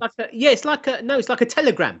payment? It's like a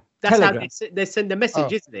telegram. That's how they send a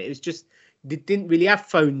message, isn't it? It's just they didn't really have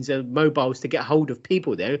phones and mobiles to get hold of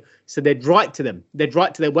people there, so they'd write to them. They'd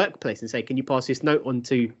write to their workplace and say, "Can you pass this note on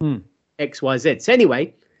to XYZ?" So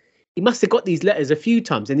anyway, he must have got these letters a few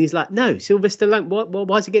times, and he's like, "No, Sylvester Stallone.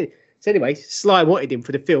 Why is he getting?" So anyway, Sly wanted him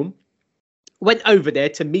for the film. Went over there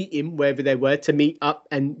to meet him wherever they were to meet up,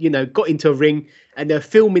 and got into a ring, and they're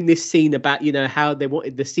filming this scene about how they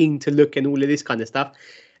wanted the scene to look and all of this kind of stuff.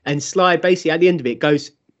 And Sly basically at the end of it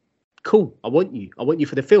goes, "Cool, I want you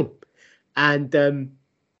for the film." And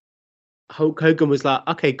Hulk Hogan was like,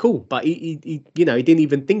 "Okay, cool," but he didn't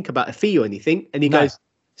even think about a fee or anything. And he goes,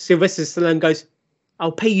 Sylvester Stallone goes,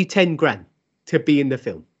 "I'll pay you 10 grand to be in the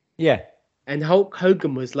film." Yeah. And Hulk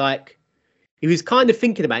Hogan was like, he was kind of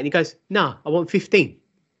thinking about it, and he goes, "No, I want 15.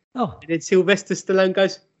 Oh. And then Sylvester Stallone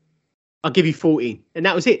goes, "I'll give you 14. And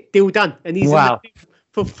that was it. Deal done. And he's in the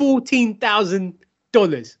for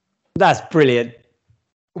 $14,000. That's brilliant.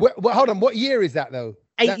 Well, hold on. What year is that, though?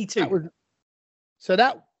 82. So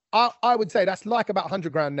that, I would say that's like about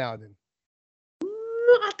 100 grand now, then.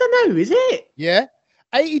 I don't know. Is it? Yeah.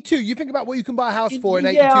 82. You think about what you can buy a house for in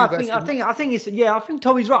 82. Yeah, I think it's. Yeah, I think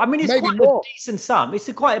Tommy's right. I mean, it's quite a decent sum. It's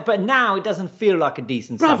but now it doesn't feel like a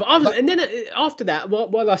decent sum. And then after that,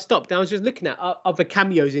 while I stopped, I was just looking at other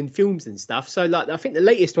cameos in films and stuff. So like, I think the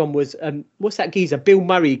latest one was what's that geezer? Bill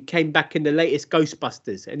Murray came back in the latest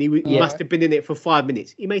Ghostbusters, and he must have been in it for 5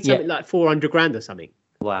 minutes. He made something like 400 grand or something.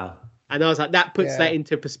 Wow. And I was like, that puts that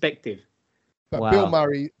into perspective. But Bill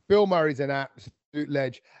Murray's an absolute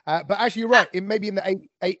ledge. But actually, you're right. It may be in the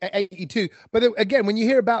 82. But again, when you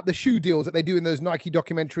hear about the shoe deals that they do in those Nike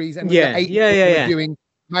documentaries, and doing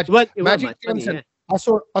Magic Johnson, I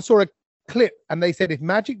saw a clip, and they said if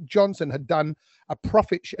Magic Johnson had done a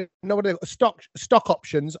stock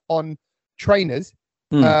options on trainers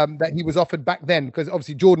that he was offered back then, because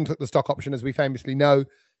obviously Jordan took the stock option, as we famously know.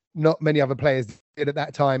 Not many other players did at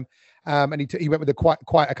that time. And he went with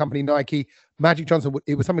quite a company, Nike. Magic Johnson,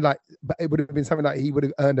 it would have been something like he would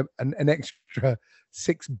have earned an extra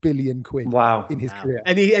 6 billion quid in his career.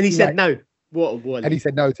 And he said no. What? And he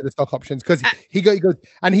said no to the stock options because he goes,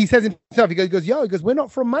 and he says himself, he goes, we're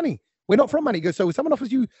not from money. We're not from money. He goes, so if someone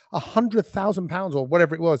offers you £100,000 or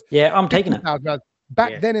whatever it was, I'm taking it.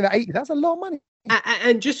 Back then in the 80s, that's a lot of money.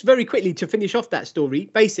 And just very quickly to finish off that story,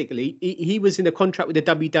 basically, he was in a contract with the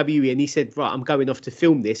WWE, and he said, "Right, I'm going off to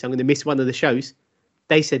film this. I'm going to miss one of the shows."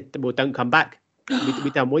 They said, "Well, don't come back. We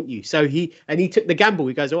don't want you." So he took the gamble.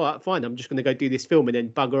 He goes, "All right, fine. I'm just going to go do this film and then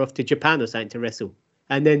bugger off to Japan or something to wrestle."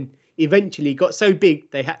 And then eventually got so big,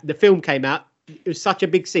 the film came out. It was such a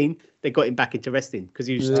big scene. They got him back into wrestling because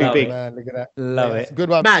he was too big. Man, look at that. Love it. Good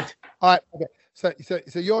one. Mad. All right. Okay. So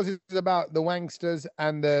yours is about the wanksters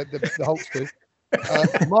and the Hulksters.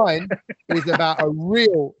 Mine is about a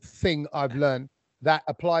real thing I've learned that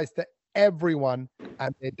applies to everyone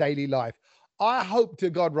and their daily life. I hope to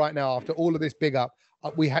God right now, after all of this big up,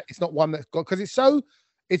 it's not one that's got, because it's so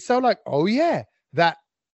like, oh yeah, that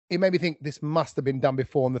it made me think this must have been done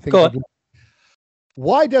before. And the thing,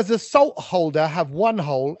 why does the salt holder have one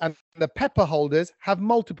hole and the pepper holders have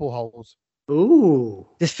multiple holes? Ooh,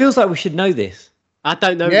 this feels like we should know this. I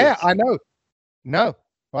don't know. Yeah, I know. No,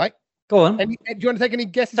 right? Go on. Do you want to take any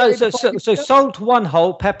guesses? So salt one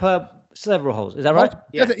hole, pepper several holes. Is that right?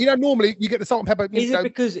 Yeah. Normally you get the salt and pepper.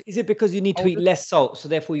 Is it because you need to eat less salt, so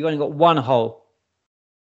therefore you only got one hole,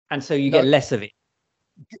 and so you get less of it?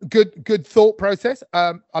 Good thought process.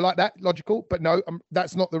 I like that, logical, but no,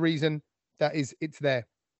 that's not the reason. It's there.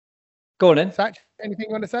 Go on then. Sach, anything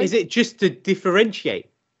you want to say? Is it just to differentiate?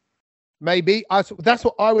 Maybe. That's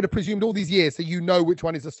what I would have presumed all these years. So you know which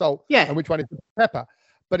one is the salt and which one is the pepper.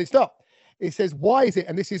 But it's not. It says, why is it?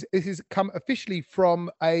 And this is come officially from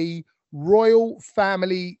a royal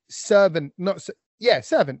family servant,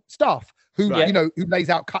 servant, staff, who, who lays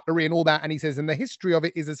out cutlery and all that. And he says, and the history of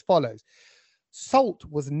it is as follows. Salt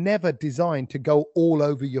was never designed to go all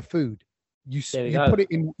over your food. You put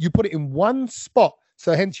it in one spot.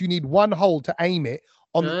 So hence you need one hole to aim it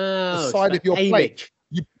on the side of your plate.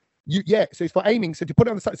 So it's for aiming. So to put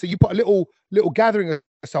it on the side, so you put a little gathering of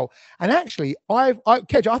salt. And actually,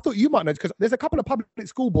 Kedge, I thought you might know, because there's a couple of public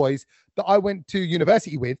school boys that I went to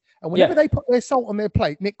university with, and whenever they put their salt on their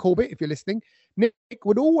plate, Nick Corbett, if you're listening, Nick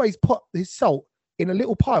would always put his salt in a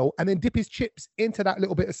little pile and then dip his chips into that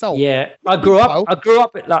little bit of salt. Yeah, I grew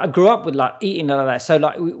up with like eating all of that. So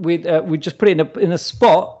like we just put it in a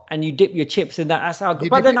spot and you dip your chips in that. That's how.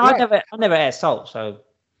 But then I never ate salt, so.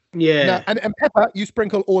 Yeah, no, and pepper you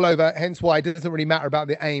sprinkle all over, hence why it doesn't really matter about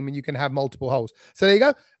the aim, and you can have multiple holes. So there you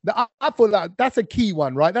go. I thought that's a key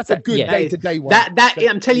one, right? That's a good day-to-day one. That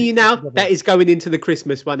I'm telling you now, that is going into the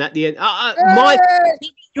Christmas one at the end.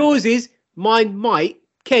 Yours is, mine might.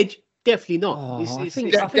 Kedge, definitely not. I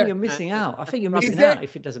think you're missing out. I think you're missing out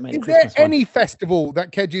if it doesn't make. Is there any festival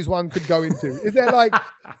that Kedge's one could go into? Is there like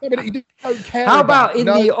something you don't care? How about in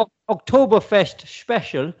the Oktoberfest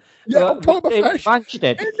special? Yeah, Oktoberfest.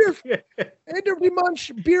 End of the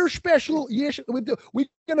month beer special. Yes, we're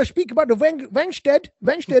going to speak about the Vangsted,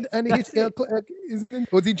 and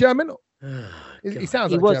was he German? He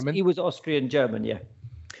sounds like German. He was Austrian German, yeah.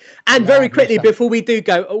 And very quickly, before we do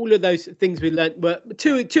go, all of those things we learned were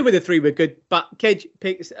two of the three were good, but Kedge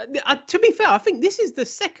picks. To be fair, I think this is the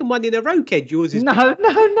second one in a row, Kedge. Yours is no. I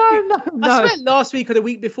swear last week or the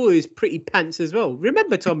week before it was pretty pants as well.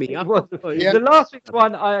 Remember, Tommy? The last week's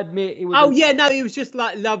one, I admit, it was. It was just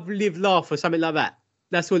like love, live, laugh, or something like that.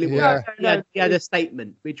 That's all it was. He had a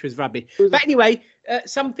statement, which was rubbish. But anyway,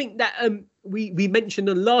 something that we mentioned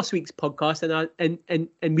on last week's podcast,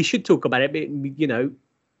 and we should talk about it, but,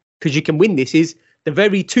 because you can win this, is the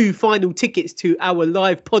very two final tickets to our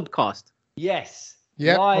live podcast. Yes.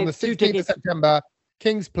 Yeah, on the 16th of September,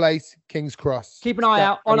 King's Place, King's Cross. Keep an eye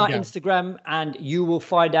out on our Instagram and you will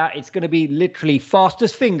find out it's going to be literally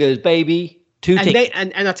fastest fingers, baby. Two tickets.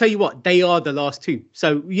 And I tell you what, they are the last two.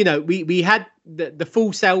 So, we had the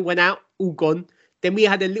full sale went out, all gone. Then we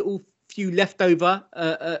had a little few left over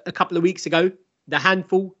a couple of weeks ago. The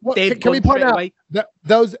handful. Can we point out that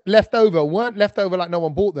those left over weren't left over like no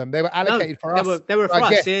one bought them? They were allocated for us. They were for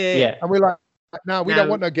us. Yeah. And we're like, no, we don't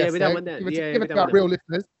want no guests. We don't want that. Give it to our real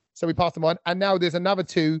listeners. So we passed them on. And now there's another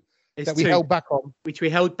two that we held back on. Which we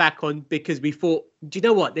held back on because we thought, do you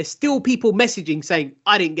know what? There's still people messaging saying,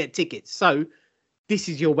 I didn't get tickets. So this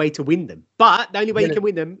is your way to win them. But the only way you can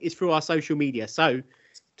win them is through our social media. So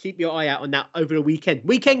keep your eye out on that over the weekend.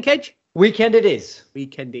 Weekend, Kedge? Weekend it is.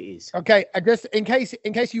 Okay, just in case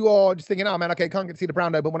you are just thinking, oh man, okay, can't get to see the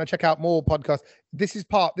Brown, but want to check out more podcasts. This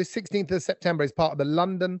 16th of September is part of the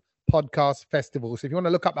London Podcast Festival. So if you want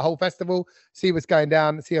to look up the whole festival, see what's going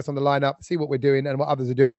down, see us on the lineup, see what we're doing and what others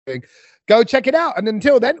are doing, go check it out. And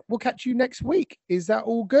until then, we'll catch you next week. Is that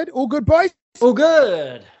all good? All good, boys? All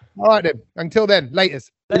good. All right then. Until then,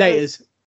 laters.